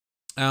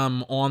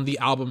 on the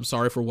album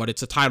Sorry for What.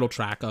 It's a title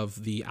track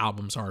of the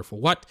album Sorry for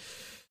What.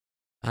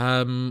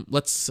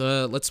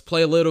 Let's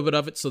play a little bit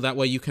of it so that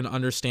way you can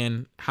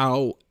understand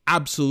how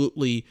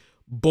absolutely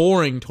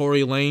boring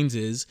Tory Lanez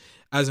is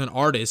as an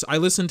artist. I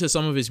listened to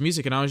some of his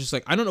music and I was just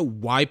like, I don't know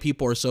why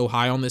people are so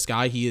high on this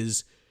guy.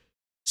 He's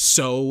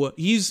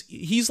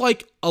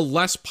like a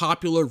less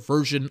popular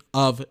version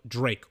of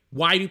Drake.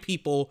 Why do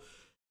people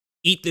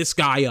eat this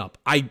guy up?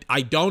 I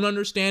don't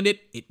understand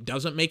it. It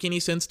doesn't make any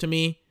sense to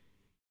me.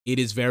 It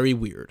is very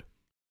weird.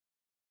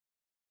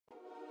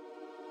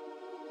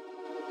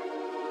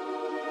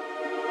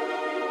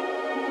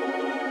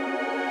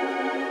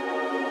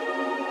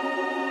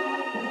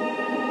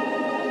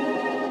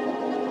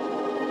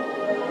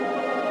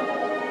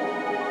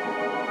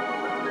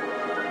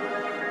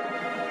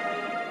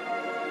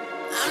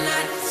 I'm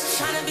not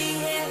trying to be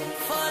here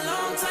for a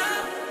long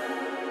time.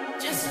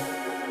 Just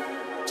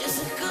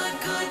a good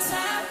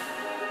time.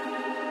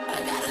 I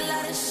got a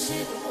lot of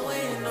shit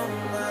weighing on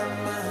my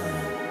mind.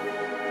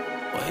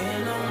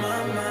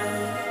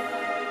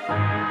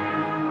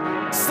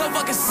 So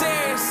fucking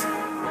serious.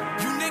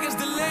 You niggas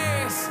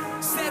delirious.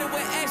 Said it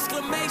with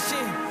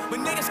exclamation. But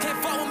niggas can't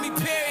fuck with me,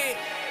 period.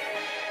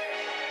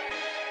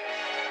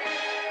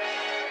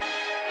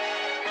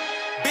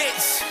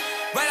 Bitch,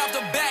 right off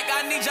the back,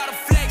 I need y'all to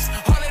flex.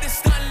 All of this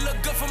stunting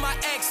look good for my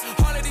ex.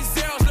 All of these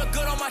zeros look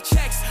good on my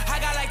checks. I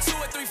got like 2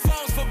 or 3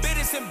 phones for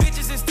business and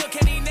bitches and still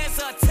can't even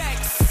answer a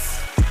text.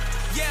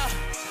 Yeah,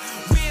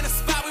 we in a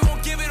spot, we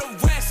won't give it a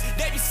rest.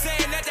 They be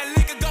saying that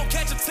liquor gon'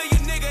 catch up to you,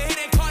 nigga. It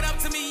ain't caught up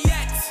to me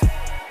yet.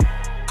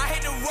 I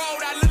hit the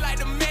road, I look like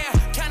the man.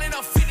 Counting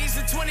up 50s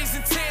and 20s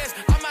and 10s.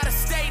 I'm out of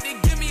state,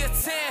 then give me a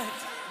 10.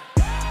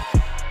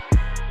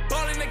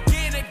 Ballin'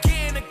 again.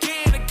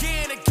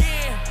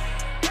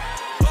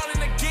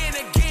 Ballin'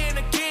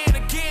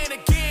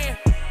 again.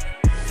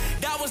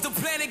 That was the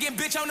plan again,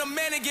 bitch, I'm the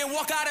man again.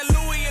 Walk out of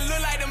Louis and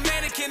look like the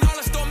mannequin. All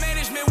the store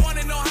management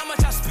wanna know how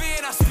much I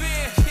spend.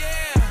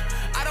 Yeah,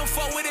 I don't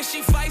fuck with it,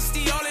 she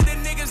feisty. All of the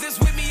niggas that's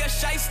with me are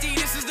shiesty.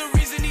 This is the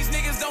reason these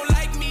niggas don't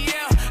like me,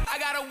 yeah. I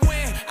gotta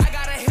win, I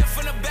gotta hit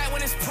from the back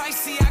when it's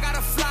pricey. I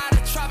gotta fly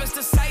the Travis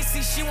to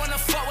Sightsee. She wanna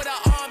fuck with an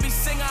R&B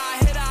singer. I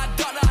hit her, I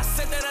ducked her, I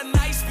sent her a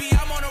nice beat.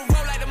 I'm on a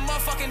roll like the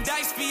motherfucking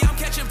dice beat. I'm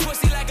catching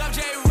pussy like I'm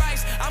Jay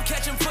Rice. I'm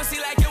catching pussy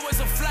like it was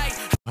a flight.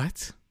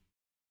 What?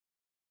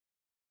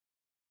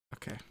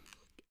 Okay.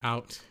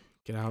 Out.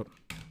 Get out.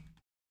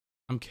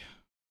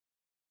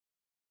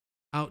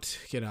 Out.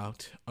 Get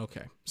out.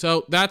 Okay.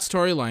 So that's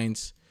Tory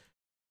Lanez.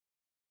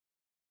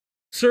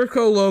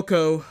 Circo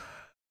Loco.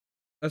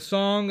 A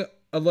song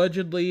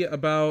allegedly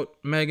about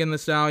Megan Thee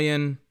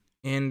Stallion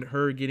and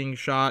her getting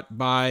shot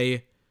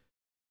by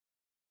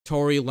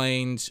Tory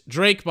Lanez.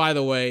 Drake, by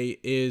the way,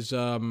 is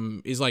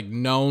like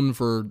known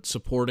for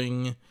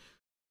supporting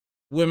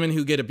women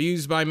who get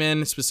abused by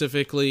men.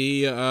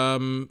 Specifically,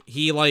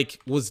 he like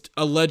was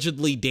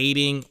allegedly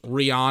dating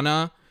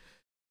Rihanna,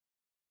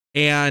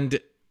 and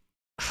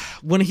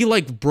when he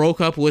like broke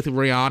up with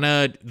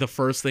Rihanna, the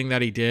first thing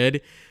that he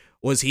did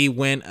was he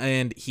went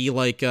and he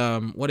like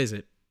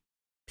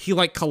he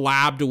like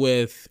collabed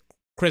with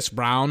Chris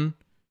Brown,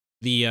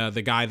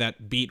 the guy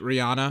that beat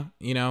Rihanna,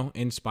 you know,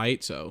 in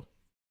spite. So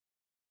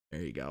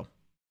there you go.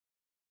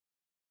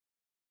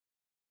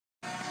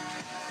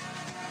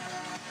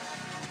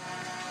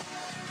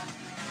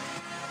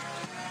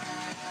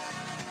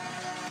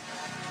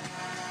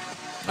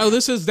 Oh,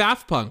 this is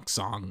Daft Punk's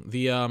song.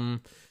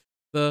 The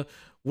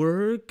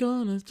we're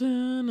gonna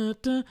dun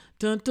dun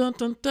dun dun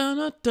dun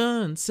dun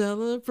dun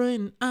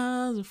celebrating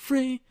eyes are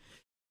free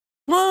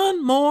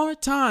one more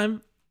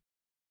time.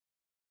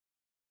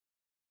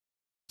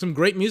 Some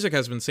great music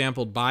has been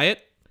sampled by it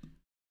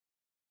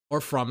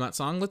or from that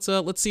song.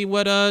 Let's see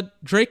what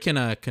Drake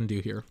can do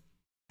here.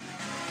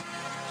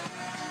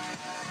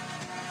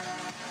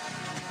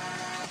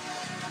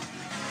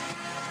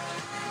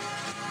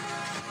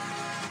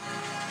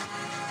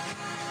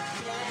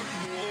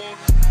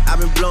 I've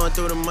been blowing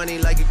through the money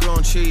like it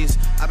growing trees.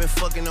 I've been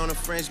fucking on a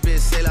French bitch,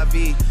 c'est la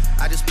vie.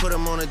 I just put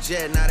them on a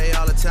jet, now they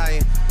all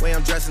Italian. Way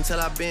I'm dressed until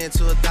I've been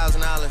to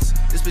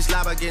 $1,000. This bitch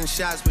lie about getting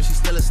shots, but she's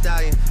still a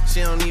stallion.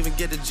 She don't even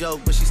get the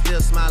joke, but she's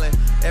still smiling.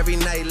 Every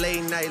night,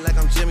 late night, like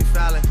I'm Jimmy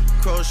Fallon.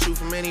 Crows shoot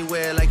from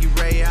anywhere, like you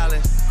Ray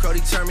Allen.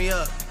 Crody, turn me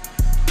up.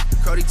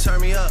 Crody,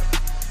 turn me up.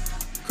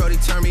 Crody,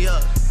 turn me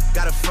up.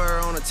 Got a fur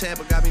on a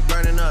Tampa, got me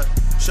burning up.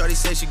 Shorty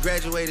said she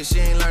graduated, she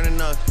ain't learning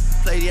enough.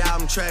 Play the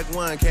album track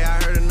 1, K,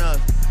 I heard enough.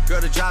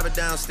 Girl, the driver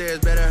downstairs,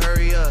 better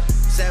hurry up.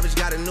 Savage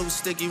got a new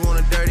stick, you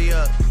wanna dirty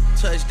up.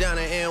 Touchdown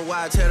in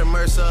NY, tear the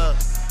Mercer up.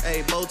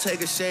 Hey, Bo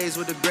take a shades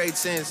with a great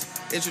sense.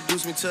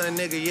 Introduce me to a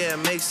nigga, yeah, it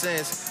makes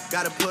sense.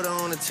 Gotta put her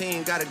on the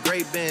team, got a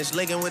great bench.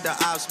 Linking with the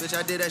ops, bitch,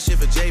 I did that shit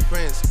for Jay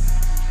Prince.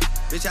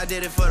 Bitch, I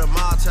did it for the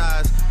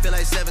Maltese. Feel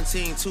like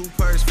 17, 2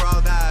 purse for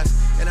all guys.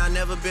 And I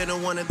never been the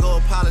one to go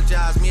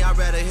apologize. Me, I'd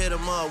rather hit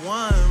him up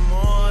one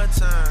more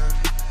time.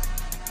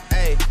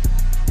 Hey,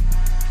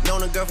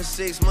 known a girl for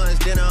 6 months,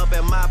 dinner up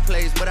at my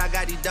place. But I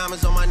got these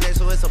diamonds on my neck,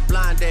 so it's a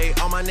blind date.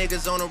 All my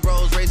niggas on the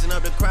roads, raising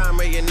up the crime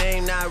rate. Your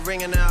name not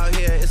ringing out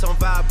here, it's on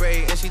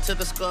vibrate. And she took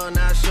a skull,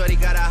 now shorty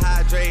gotta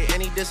hydrate.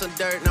 And he did some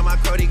dirt, now my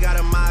Crody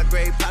gotta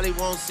migrate. Probably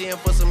won't see him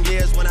for some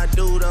years. When I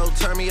do though,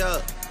 turn me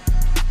up.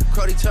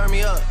 Crody, turn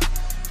me up.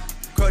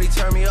 Crody,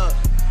 turn me up.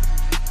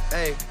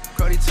 Hey,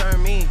 Crody,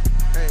 turn me.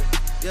 Hey,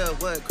 yeah,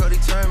 what? Crody,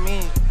 turn me.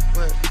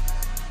 What?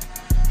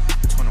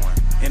 21.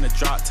 In a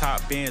drop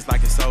top Benz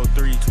like it's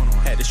 03. 21.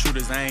 Had the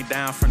shooters aimed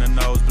down from the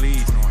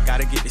nosebleeds. 21.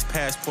 Gotta get this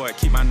passport,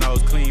 keep my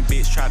nose clean.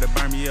 Bitch try to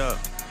burn me up.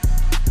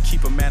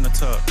 Keep a man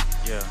tuck.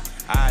 Yeah,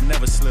 I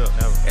never slip.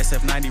 Never.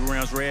 SF90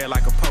 rims red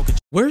like a poker.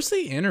 Where's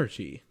the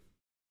energy?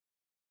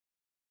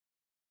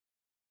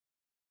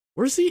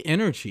 Where's the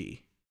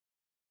energy?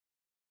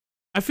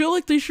 I feel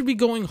like they should be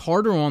going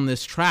harder on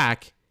this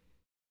track.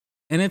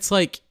 And it's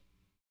like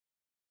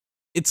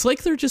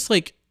they're just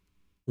like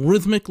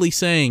rhythmically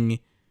saying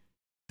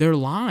their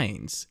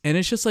lines. And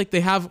it's just like they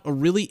have a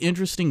really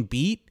interesting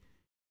beat,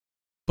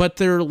 but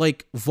their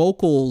like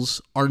vocals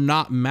are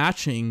not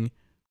matching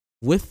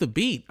with the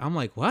beat. I'm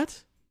like,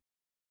 what?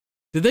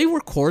 Did they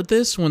record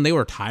this when they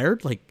were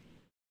tired? Like,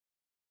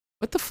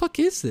 what the fuck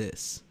is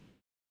this?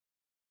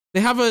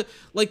 They have a,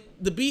 like,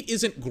 the beat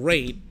isn't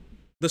great.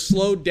 The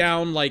slowed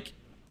down like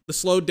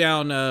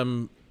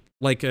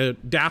a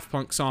Daft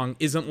Punk song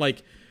isn't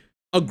like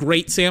a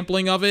great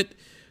sampling of it,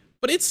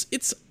 but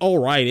it's all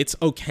right. It's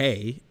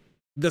okay.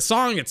 The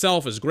song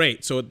itself is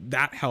great, so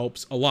that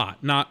helps a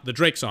lot. Not the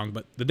Drake song,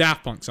 but the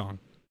Daft Punk song.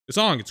 The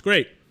song, it's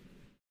great.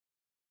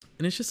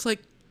 And it's just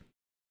like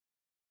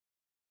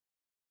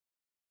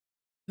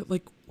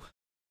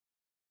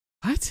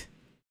what?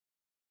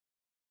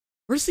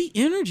 Where's the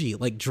energy?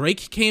 Like,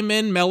 Drake came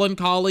in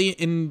melancholy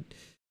and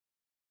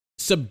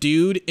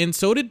subdued, and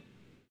so did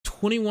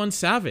 21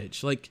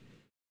 Savage. Like,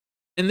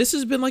 and this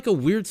has been like a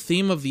weird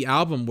theme of the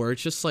album where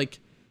it's just like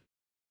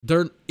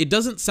it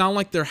doesn't sound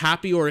like they're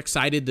happy or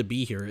excited to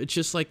be here. It's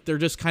just like they're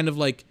just kind of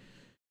like,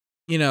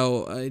 you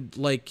know,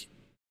 like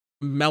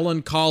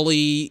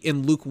melancholy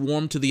and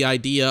lukewarm to the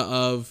idea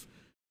of,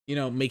 you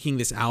know, making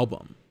this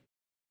album.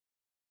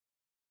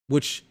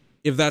 Which,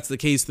 if that's the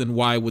case, then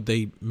why would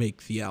they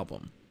make the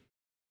album?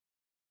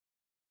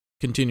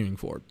 Continuing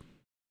forward.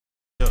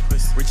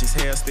 Rich as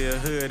hell, still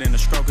hood in the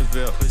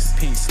Strokersville.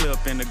 Pink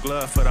slip in the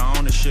glove for the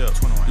ownership.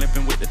 21.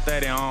 Limping with the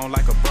 30 on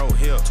like a broke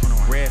hip.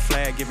 21. Red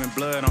flag giving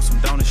blood on some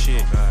donor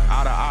shit.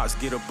 All the ops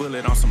get a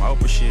bullet on some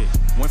Oprah shit.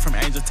 Went from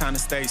Angel Town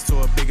Estates to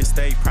a bigger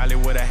state. Probably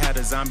would've had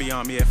a zombie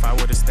on me if I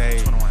would've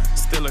stayed. 21.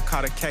 Still a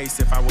caught a case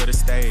if I would've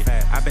stayed.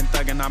 I've been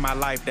thugging all my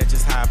life, that's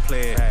just how I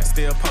played.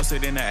 Still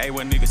posted in the A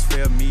when niggas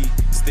feel me.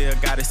 Still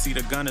gotta see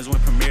the Gunners win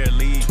Premier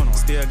League. 21.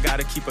 Still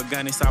gotta keep a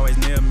gun, it's always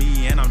near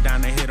me. And I'm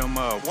down to hit them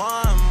up.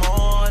 One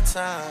more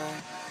time.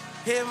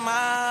 Hit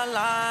my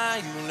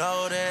line, you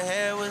know the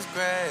hair was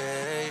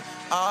great.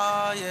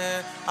 Oh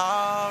yeah,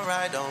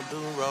 alright, don't do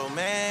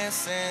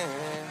romancing.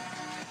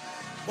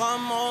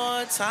 One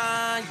more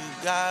time,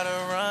 you gotta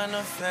run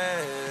the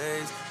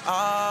face.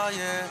 Oh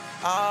yeah,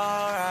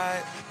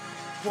 alright,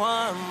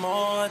 one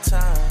more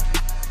time.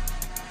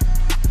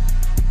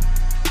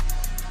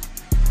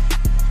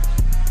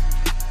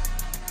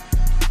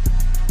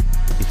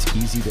 It's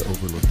easy to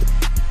overlook it.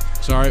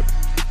 Sorry.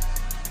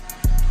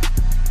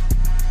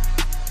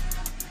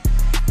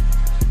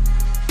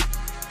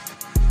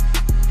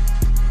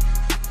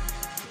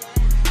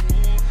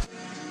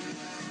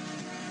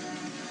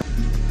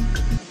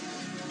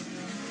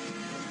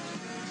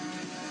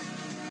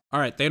 All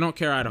right, they don't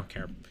care, I don't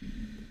care.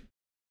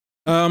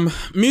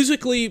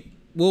 Musically,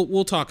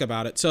 we'll talk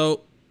about it.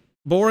 So,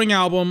 boring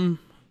album,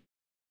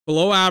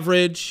 below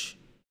average.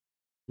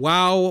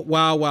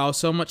 Wow,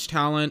 so much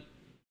talent.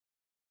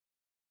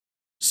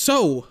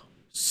 So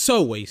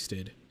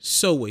wasted.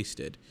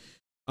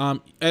 I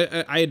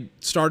had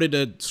started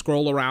to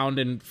scroll around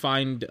and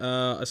find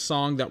a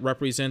song that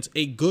represents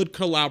a good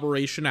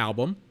collaboration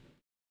album.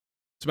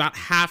 It's about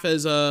half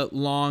as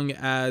long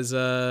as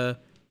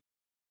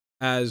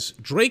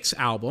Drake's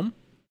album.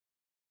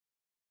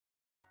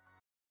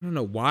 I don't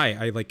know why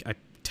I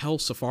tell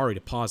Safari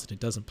to pause and it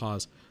doesn't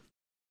pause.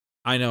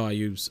 I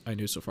use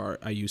Safari.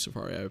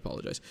 I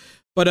apologize.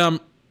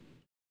 But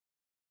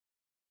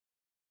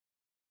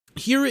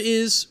here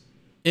is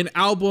an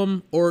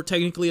album, or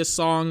technically a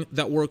song,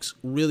 that works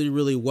really,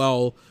 really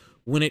well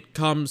when it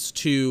comes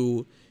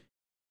to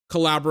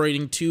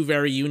collaborating two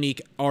very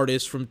unique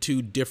artists from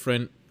two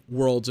different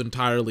worlds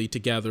entirely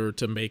together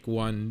to make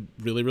one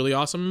really, really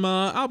awesome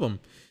album.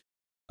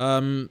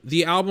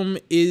 The album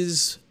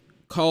is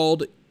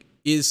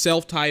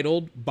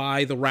self-titled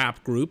by the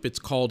rap group. It's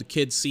called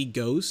Kids See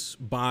Ghosts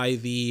by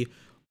the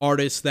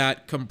artists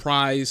that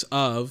comprise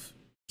of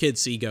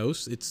Kids See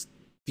Ghosts. It's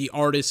the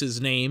artist's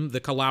name, the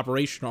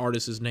collaboration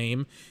artist's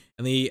name,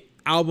 and the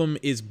album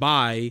is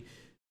by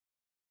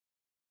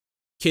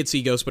Kids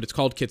See Ghosts, but it's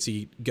called Kids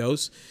See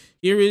Ghosts.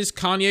 Here is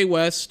Kanye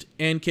West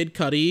and Kid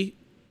Cudi.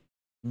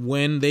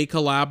 When they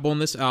collab on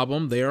this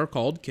album, they are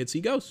called Kids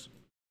See Ghosts.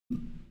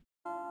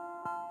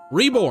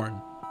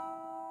 Reborn.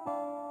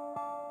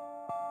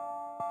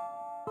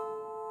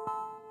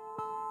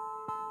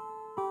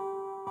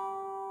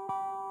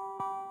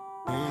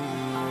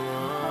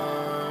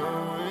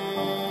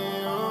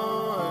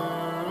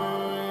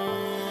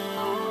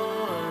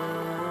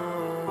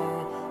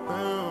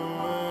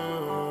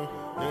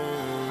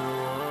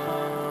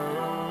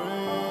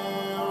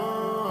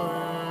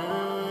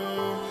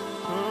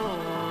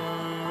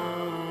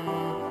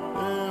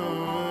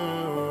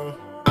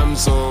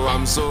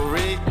 I'm so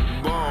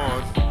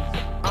reborn.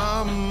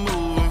 I'm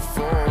moving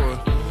forward.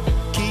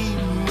 Keep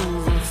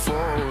moving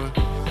forward.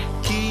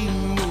 Keep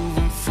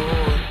moving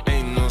forward.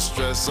 Ain't no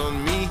stress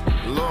on me,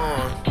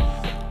 Lord.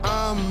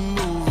 I'm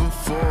moving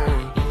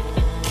forward.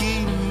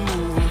 Keep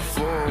moving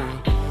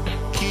forward.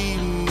 Keep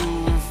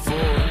moving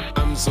forward.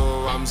 I'm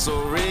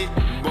so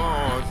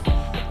reborn.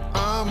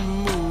 I'm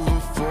moving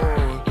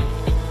forward.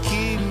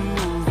 Keep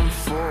moving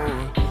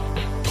forward.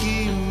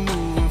 Keep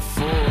moving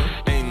forward.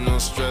 Ain't no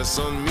stress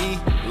on me,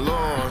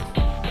 Lord.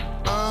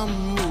 I'm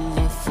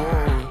moving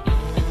forward.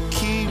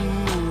 Keep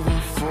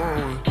moving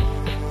forward.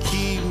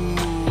 Keep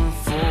moving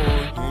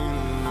forward.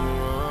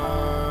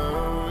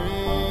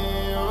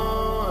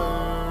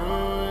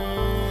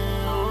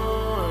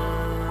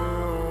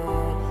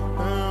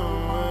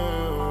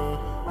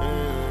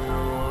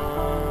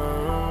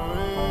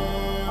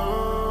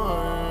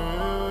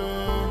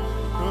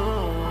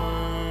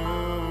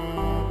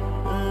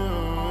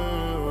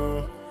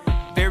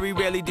 Very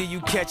rarely do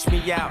you catch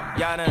me out.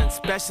 Y'all done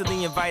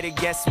specially invited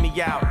guests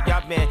me out.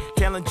 Y'all been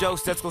telling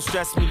jokes that's gonna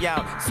stress me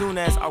out. Soon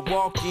as I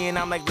walk in,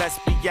 I'm like, let's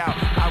be out.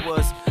 I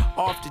was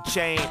off the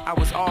chain, I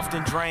was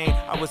often drained,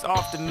 I was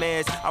off the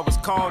meds, I was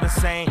called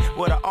insane.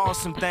 What an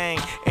awesome thing,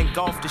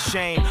 engulfed the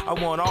shame. I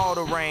want all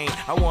the rain,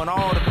 I want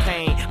all the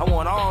pain, I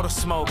want all the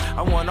smoke,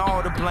 I want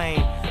all the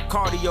blame.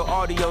 Cardio,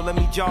 audio, let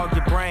me jog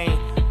your brain.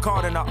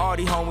 Caught in the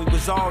Audi home, we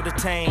was all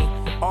detained.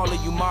 All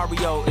of you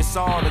Mario, it's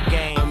all a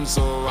game. I'm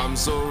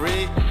so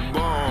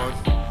reborn.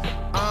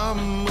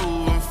 I'm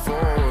moving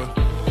forward.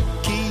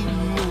 Keep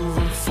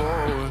moving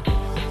forward.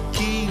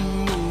 Keep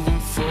moving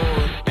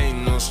forward.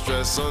 Ain't no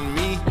stress on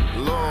me,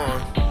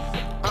 Lord.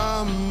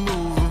 I'm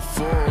moving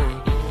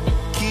forward.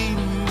 Keep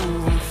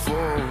moving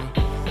forward.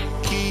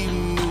 Keep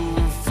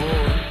moving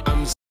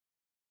forward.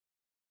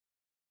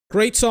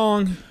 Great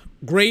song,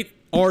 great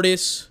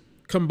artists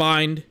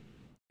combined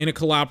in a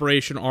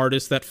collaboration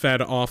artist that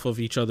fed off of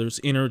each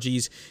other's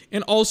energies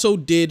and also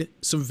did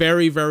some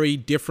very, very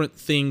different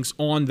things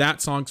on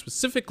that song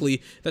specifically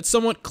that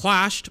somewhat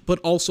clashed but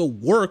also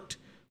worked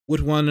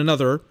with one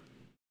another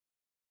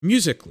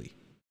musically.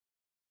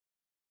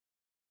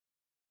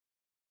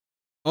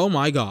 Oh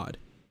my God.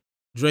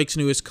 Drake's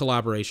newest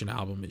collaboration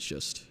album is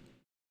just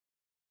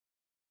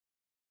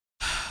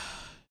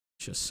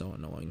so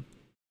annoying.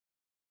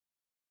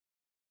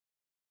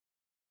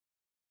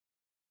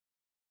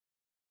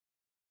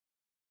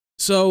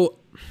 So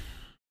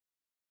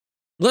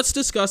let's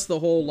discuss the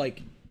whole,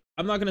 like,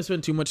 I'm not going to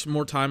spend too much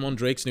more time on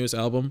Drake's newest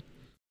album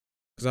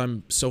because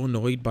I'm so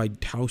annoyed by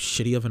how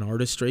shitty of an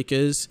artist Drake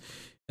is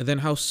and then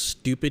how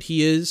stupid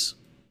he is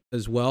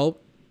as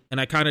well.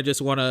 And I kind of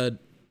just want to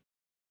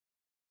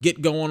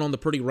get going on the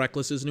Pretty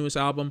Reckless's newest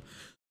album.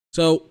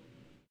 So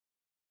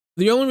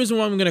the only reason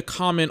why I'm going to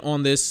comment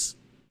on this,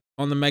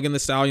 on the Megan Thee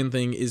Stallion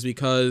thing, is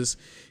because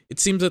it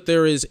seems that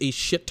there is a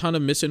shit ton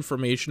of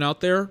misinformation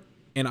out there.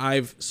 And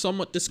I've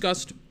somewhat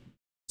discussed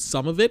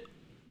some of it.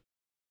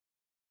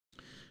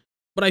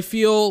 But I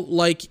feel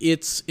like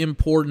it's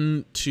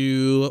important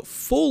to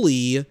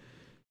fully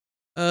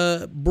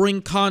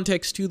bring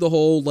context to the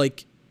whole,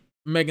 like,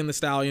 Megan Thee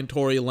Stallion,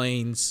 Tory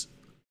Lanez,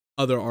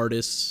 other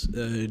artists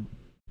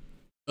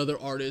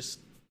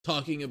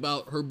talking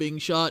about her being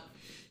shot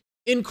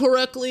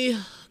incorrectly.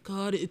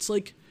 God, it's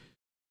like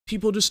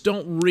people just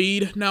don't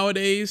read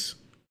nowadays.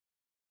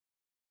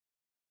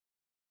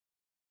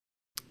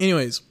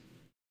 Anyways.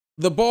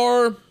 The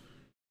bar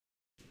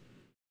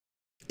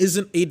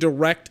isn't a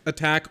direct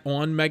attack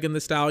on Megan Thee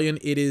Stallion.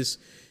 It is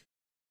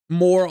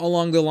more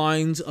along the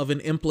lines of an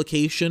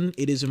implication.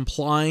 It is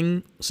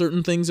implying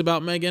certain things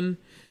about Megan.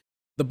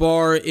 The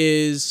bar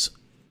is,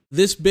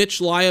 this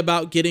bitch lie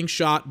about getting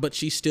shot, but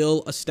she's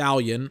still a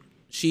stallion.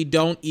 She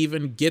don't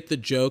even get the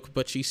joke,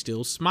 but she's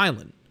still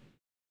smiling.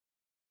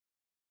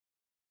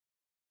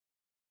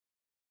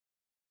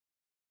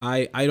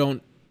 I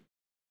don't...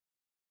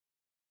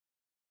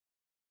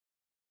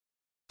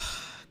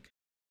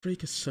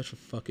 Drake is such a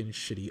fucking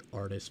shitty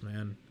artist,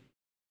 man.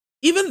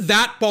 Even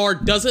that bar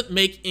doesn't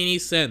make any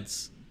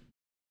sense.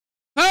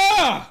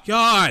 Ah,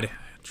 God.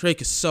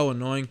 Drake is so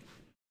annoying.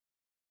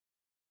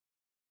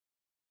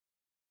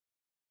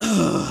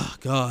 Oh,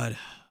 God.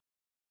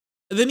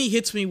 And then he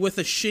hits me with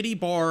a shitty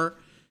bar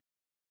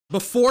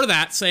before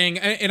that saying,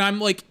 and I'm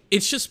like,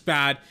 it's just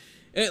bad.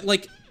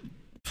 I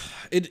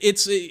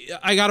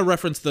gotta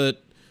reference the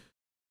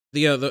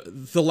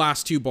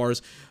last two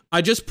bars.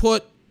 I just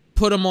put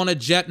them on a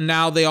jet,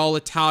 now they all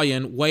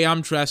Italian, way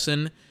I'm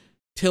dressing,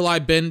 till I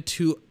been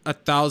to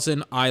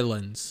 1,000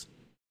 islands.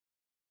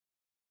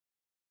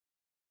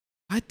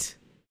 What?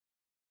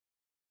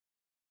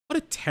 What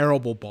a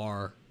terrible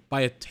bar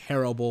by a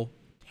terrible,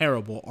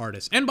 terrible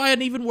artist, and by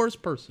an even worse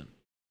person.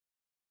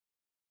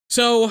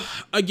 So,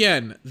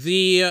 again,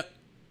 the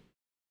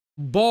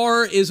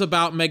bar is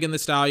about Megan Thee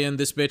Stallion.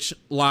 This bitch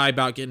lied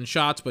about getting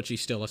shots, but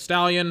she's still a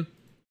stallion.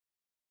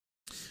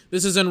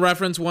 This is in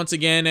reference, once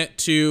again,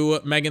 to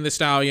Megan Thee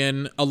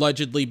Stallion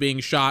allegedly being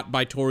shot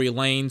by Tory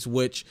Lanez,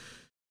 which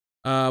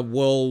I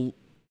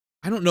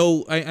don't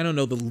know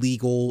the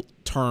legal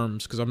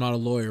terms because I'm not a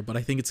lawyer, but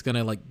I think it's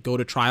gonna like go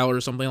to trial or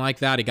something like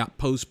that. It got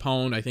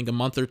postponed, I think, a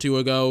month or two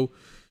ago.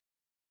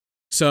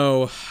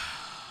 So,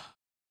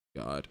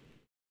 God.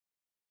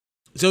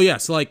 So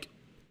yes, like,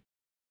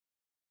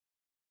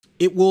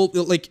 it will,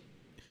 like,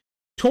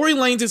 Tory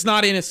Lanez is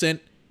not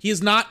innocent. He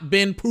has not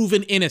been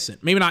proven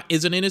innocent. Maybe not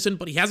isn't innocent,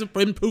 but he hasn't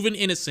been proven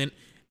innocent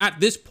at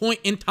this point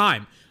in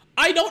time.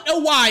 I don't know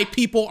why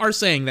people are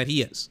saying that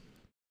he is.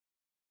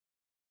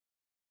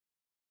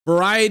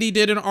 Variety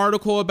did an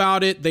article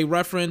about it. They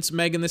reference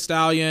Megan Thee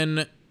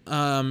Stallion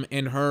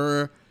in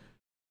her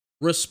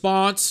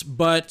response,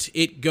 but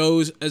it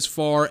goes as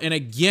far, and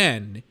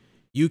again,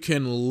 you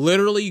can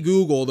literally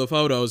Google the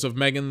photos of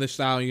Megan Thee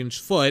Stallion's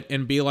foot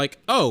and be like,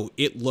 oh,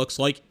 it looks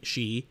like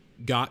she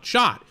got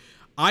shot.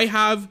 I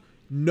have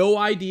no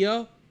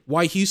idea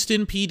why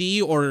Houston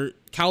PD or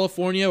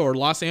California or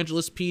Los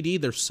Angeles PD,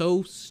 they're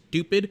so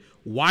stupid,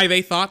 why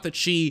they thought that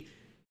she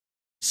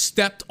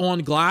stepped on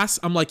glass.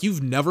 I'm like,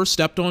 you've never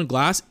stepped on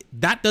glass?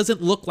 That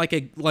doesn't look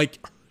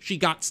like she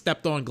got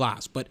stepped on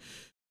glass. But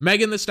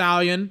Megan Thee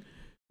Stallion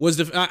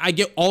was I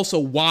get also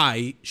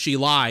why she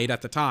lied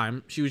at the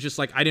time. She was just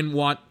like, I didn't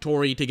want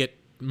Tory to get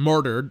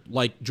murdered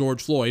like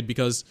George Floyd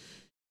because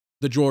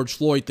the George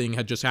Floyd thing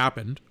had just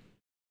happened.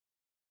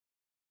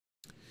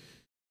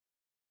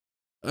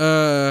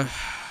 Oh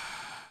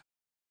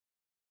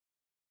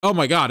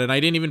my God, and I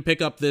didn't even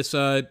pick up this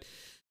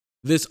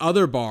this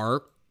other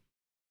bar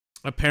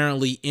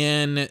apparently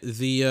in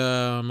the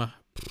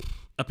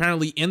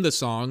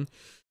song.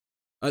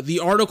 The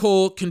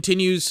article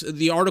continues,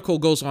 the article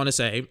goes on to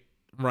say,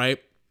 right,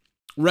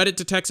 Reddit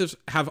detectives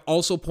have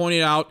also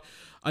pointed out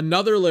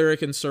another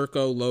lyric in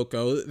Circo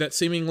Loco that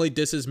seemingly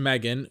disses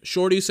Megan.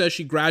 Shorty says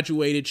she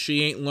graduated,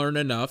 she ain't learned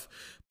enough.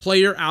 Play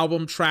your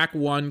album, track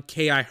 1,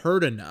 K I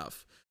Heard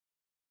Enough.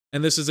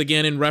 And this is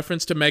again in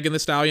reference to Megan Thee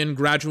Stallion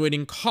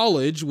graduating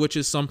college, which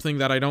is something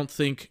that I don't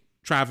think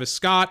Travis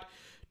Scott,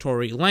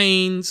 Tory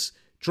Lanez,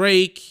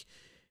 Drake,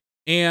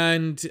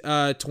 and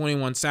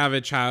 21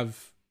 Savage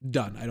have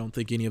done. I don't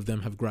think any of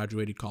them have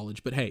graduated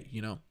college, but hey,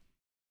 you know,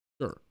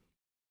 sure.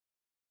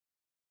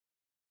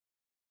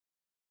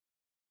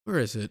 Where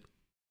is it?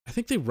 I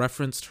think they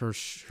referenced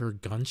her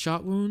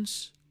gunshot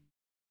wounds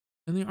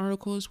in the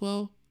article as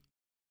well.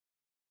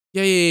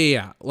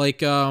 Yeah. Like,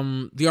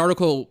 the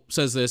article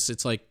says this.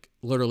 It's like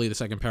literally the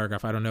second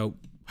paragraph. I don't know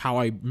how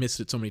I missed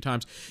it so many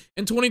times.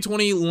 In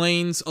 2020,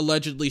 Lanez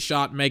allegedly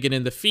shot Megan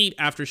in the feet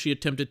after she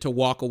attempted to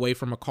walk away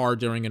from a car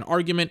during an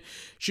argument.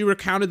 She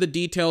recounted the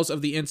details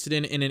of the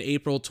incident in an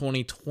April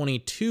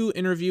 2022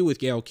 interview with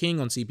Gayle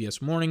King on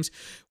CBS Mornings,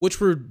 which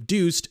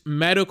produced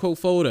medical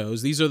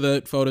photos. These are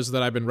the photos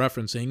that I've been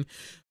referencing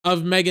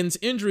of Megan's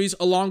injuries,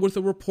 along with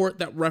a report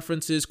that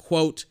references,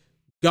 quote,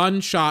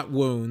 gunshot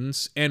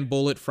wounds and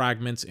bullet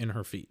fragments in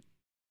her feet.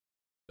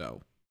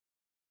 So,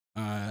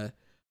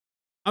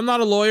 I'm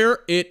not a lawyer.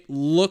 It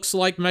looks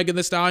like Megan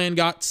Thee Stallion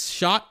got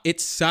shot. It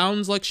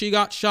sounds like she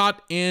got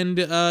shot, and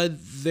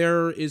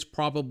there is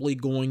probably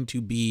going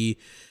to be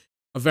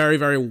a very,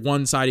 very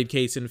one-sided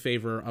case in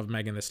favor of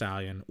Megan Thee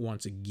Stallion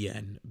once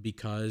again,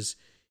 because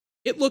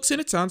it looks and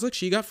it sounds like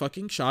she got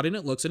fucking shot, and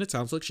it looks and it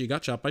sounds like she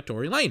got shot by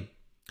Tory Lanez.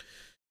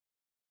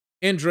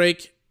 And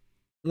Drake,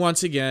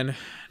 once again,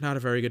 not a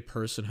very good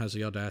person, has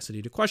the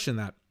audacity to question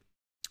that.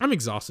 I'm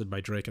exhausted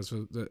by Drake as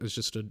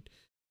just an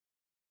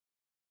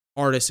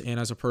artist and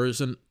as a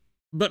person,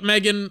 but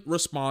Megan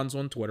responds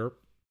on Twitter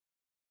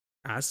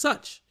as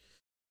such.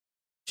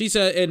 She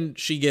said, and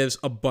she gives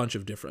a bunch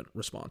of different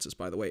responses,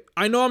 by the way.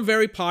 I know I'm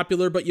very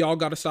popular, but y'all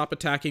gotta stop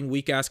attacking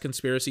weak-ass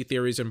conspiracy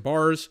theories and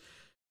bars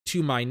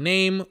to my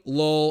name.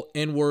 Lol,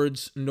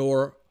 N-words,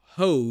 nor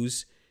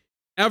hoes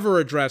ever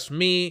address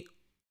me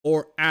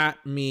or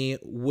at me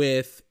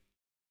with,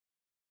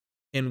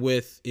 and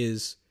with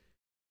is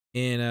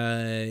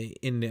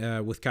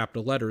with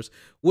capital letters,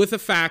 with a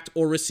fact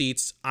or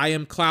receipts. I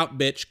am clout,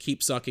 bitch,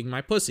 keep sucking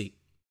my pussy.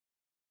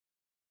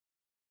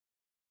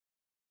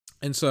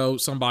 And so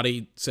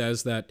somebody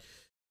says that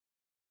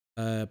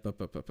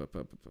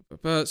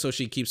So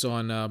she keeps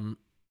on,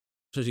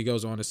 so she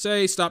goes on to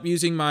say, stop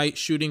using my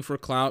shooting for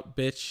clout,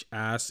 bitch,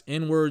 ass,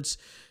 N-words.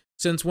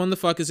 Since when the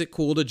fuck is it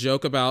cool to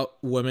joke about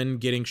women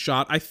getting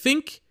shot? I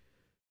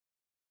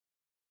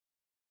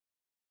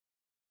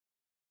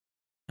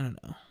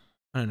don't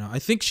know. I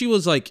think she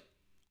was like,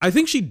 I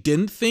think she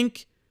didn't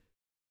think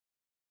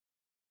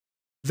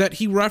that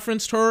he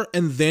referenced her.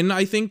 And then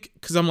I think,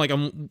 because I'm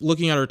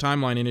looking at her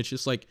timeline and it's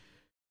just like,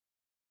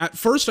 at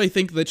first I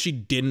think that she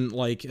didn't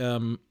think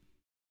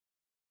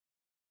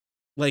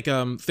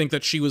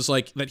that she was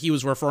like, that he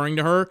was referring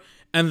to her.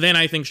 And then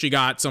I think she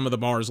got some of the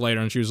bars later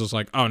and she was just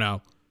like, oh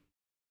no,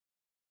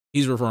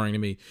 he's referring to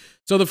me.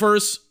 So the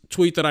first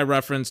tweet that I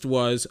referenced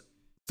was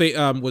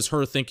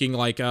her thinking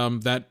like,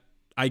 that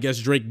I guess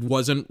Drake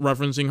wasn't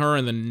referencing her.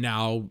 And then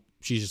now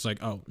she's just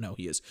like, oh no,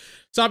 he is.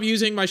 Stop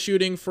using my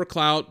shooting for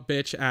clout,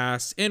 bitch,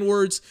 ass,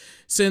 N-words.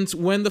 Since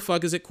when the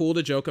fuck is it cool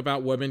to joke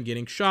about women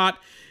getting shot?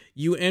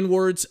 You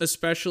N-words,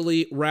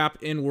 especially rap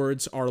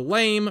N-words, are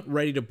lame,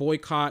 ready to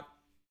boycott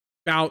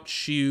bout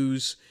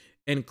shoes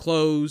and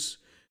clothes,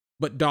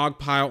 but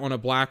dogpile on a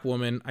black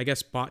woman. I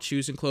guess bought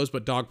shoes and clothes,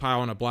 but dogpile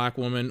on a black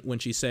woman when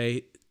she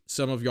say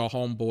some of y'all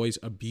homeboys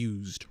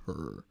abused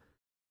her.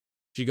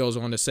 She goes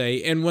on to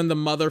say, and when the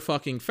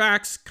motherfucking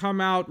facts come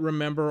out,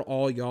 remember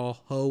all y'all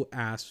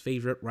hoe-ass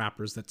favorite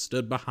rappers that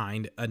stood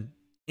behind an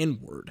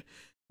N-word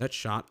that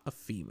shot a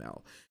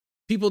female.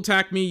 People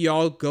attack me,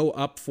 y'all go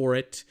up for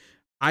it.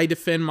 I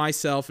defend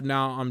myself,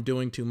 now I'm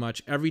doing too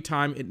much. Every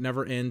time it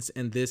never ends,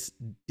 and this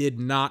did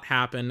not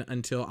happen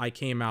until I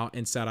came out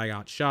and said I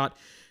got shot.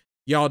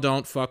 Y'all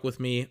don't fuck with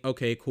me.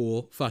 Okay,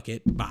 cool. Fuck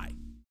it. Bye.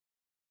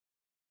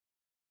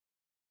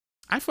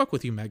 I fuck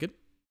with you, Megan.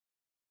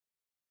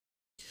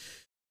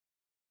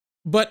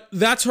 But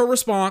that's her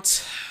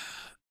response.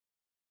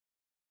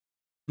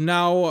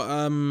 Now,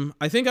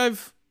 I think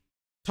I've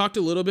talked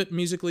a little bit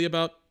musically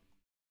about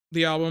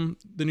the album,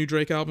 the new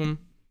Drake album.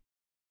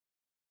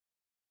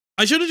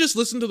 I should have just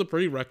listened to the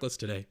Pretty Reckless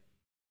today.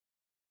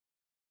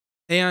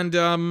 And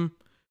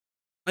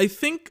I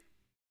think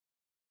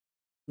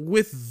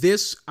with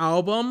this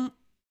album,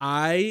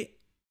 I'm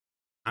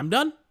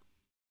done.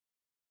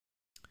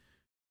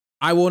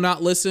 I will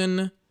not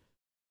listen.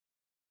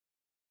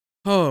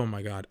 Oh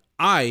my God.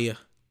 I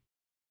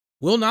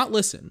will not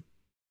listen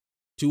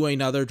to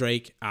another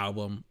Drake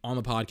album on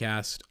the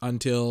podcast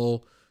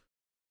until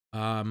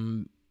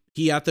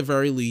he at the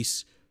very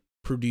least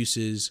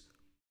produces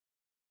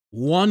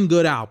one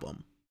good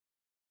album.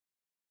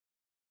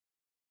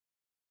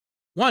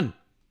 One.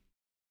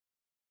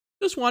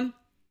 Just one.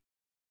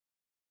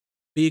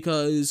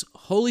 Because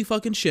holy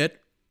fucking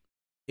shit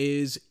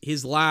is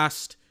his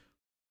last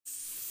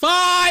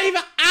 5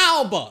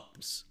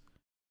 albums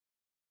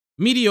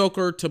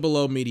mediocre to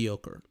below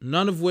mediocre.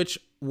 None of which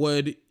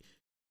would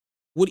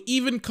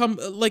even come,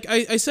 like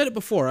I said it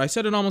before. I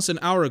said it almost an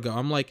hour ago.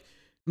 I'm like,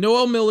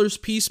 Noel Miller's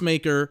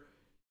Peacemaker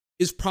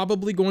is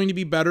probably going to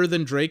be better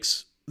than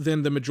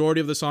the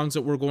majority of the songs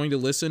that we're going to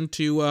listen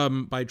to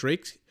by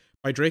Drake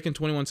and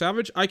 21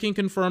 Savage. I can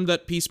confirm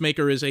that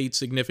Peacemaker is a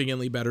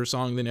significantly better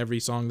song than every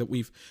song that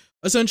we've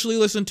essentially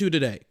listened to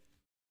today.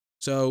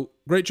 So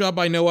great job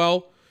by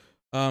Noel.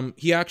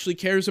 He actually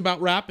cares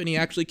about rap, and he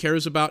actually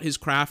cares about his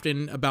craft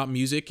and about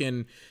music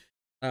and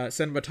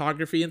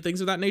cinematography and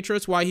things of that nature.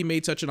 That's why he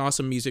made such an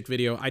awesome music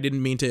video. I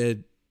didn't mean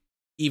to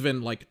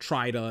even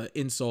try to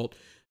insult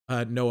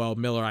Noel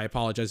Miller. I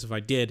apologize if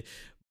I did.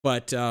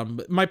 But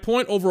my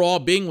point overall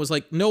being was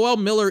Noel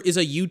Miller is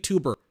a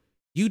YouTuber.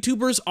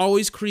 YouTubers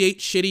always create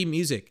shitty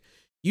music.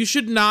 You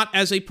should not,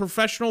 as a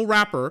professional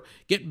rapper,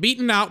 get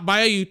beaten out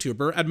by a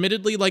YouTuber.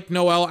 Admittedly,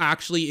 Noel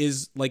actually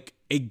is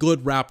a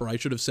good rapper. I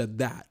should have said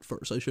that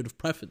first. I should have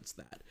prefaced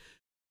that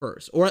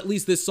first. Or at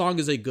least this song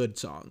is a good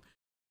song.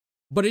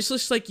 But it's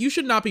just you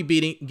should not be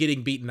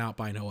getting beaten out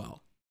by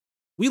Noel.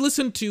 We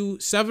listened to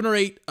 7 or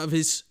 8 of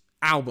his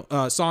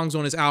songs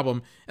on his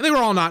album, and they were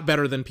all not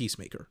better than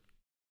Peacemaker.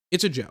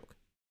 It's a joke.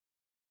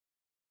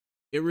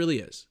 It really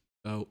is.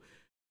 So,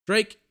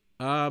 Drake,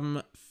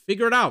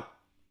 figure it out.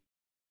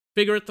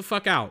 Figure it the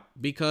fuck out,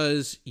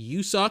 because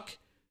you suck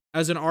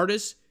as an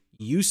artist,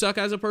 you suck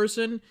as a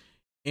person,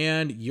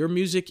 and your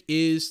music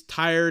is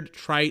tired,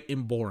 trite,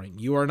 and boring.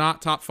 You are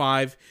not top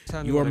 5.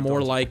 You are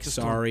more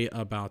sorry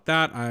about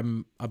that.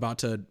 I'm about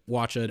to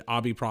watch an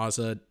Aubrey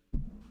Plaza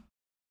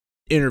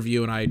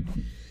interview, and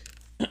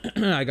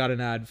I got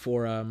an ad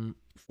for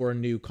a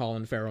new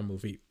Colin Farrell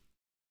movie.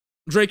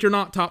 Drake, you're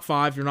not top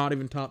 5. You're not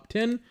even top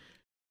 10.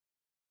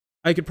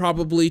 I could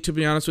probably, to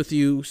be honest with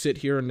you, sit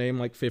here and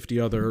name 50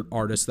 other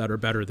artists that are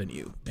better than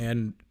you.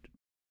 And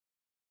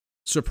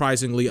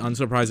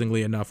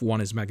unsurprisingly enough, one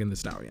is Megan Thee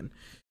Stallion.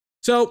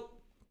 So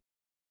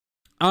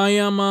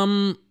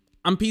I'm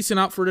peacing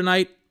out for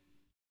tonight.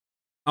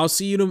 I'll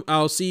see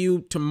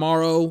you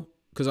tomorrow,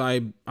 because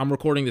I'm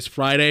recording this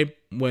Friday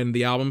when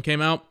the album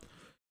came out.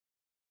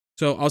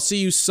 So I'll see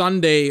you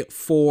Sunday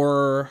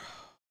for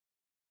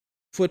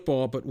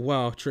football. But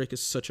wow, Drake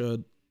is such a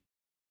little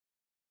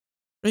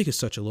bitch. He's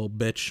such a little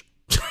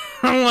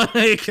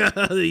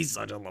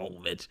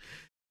bitch.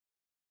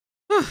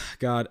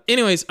 God.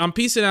 Anyways, I'm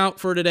peacing out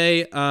for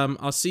today.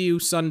 I'll see you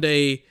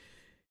Sunday,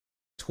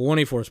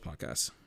 24th podcast.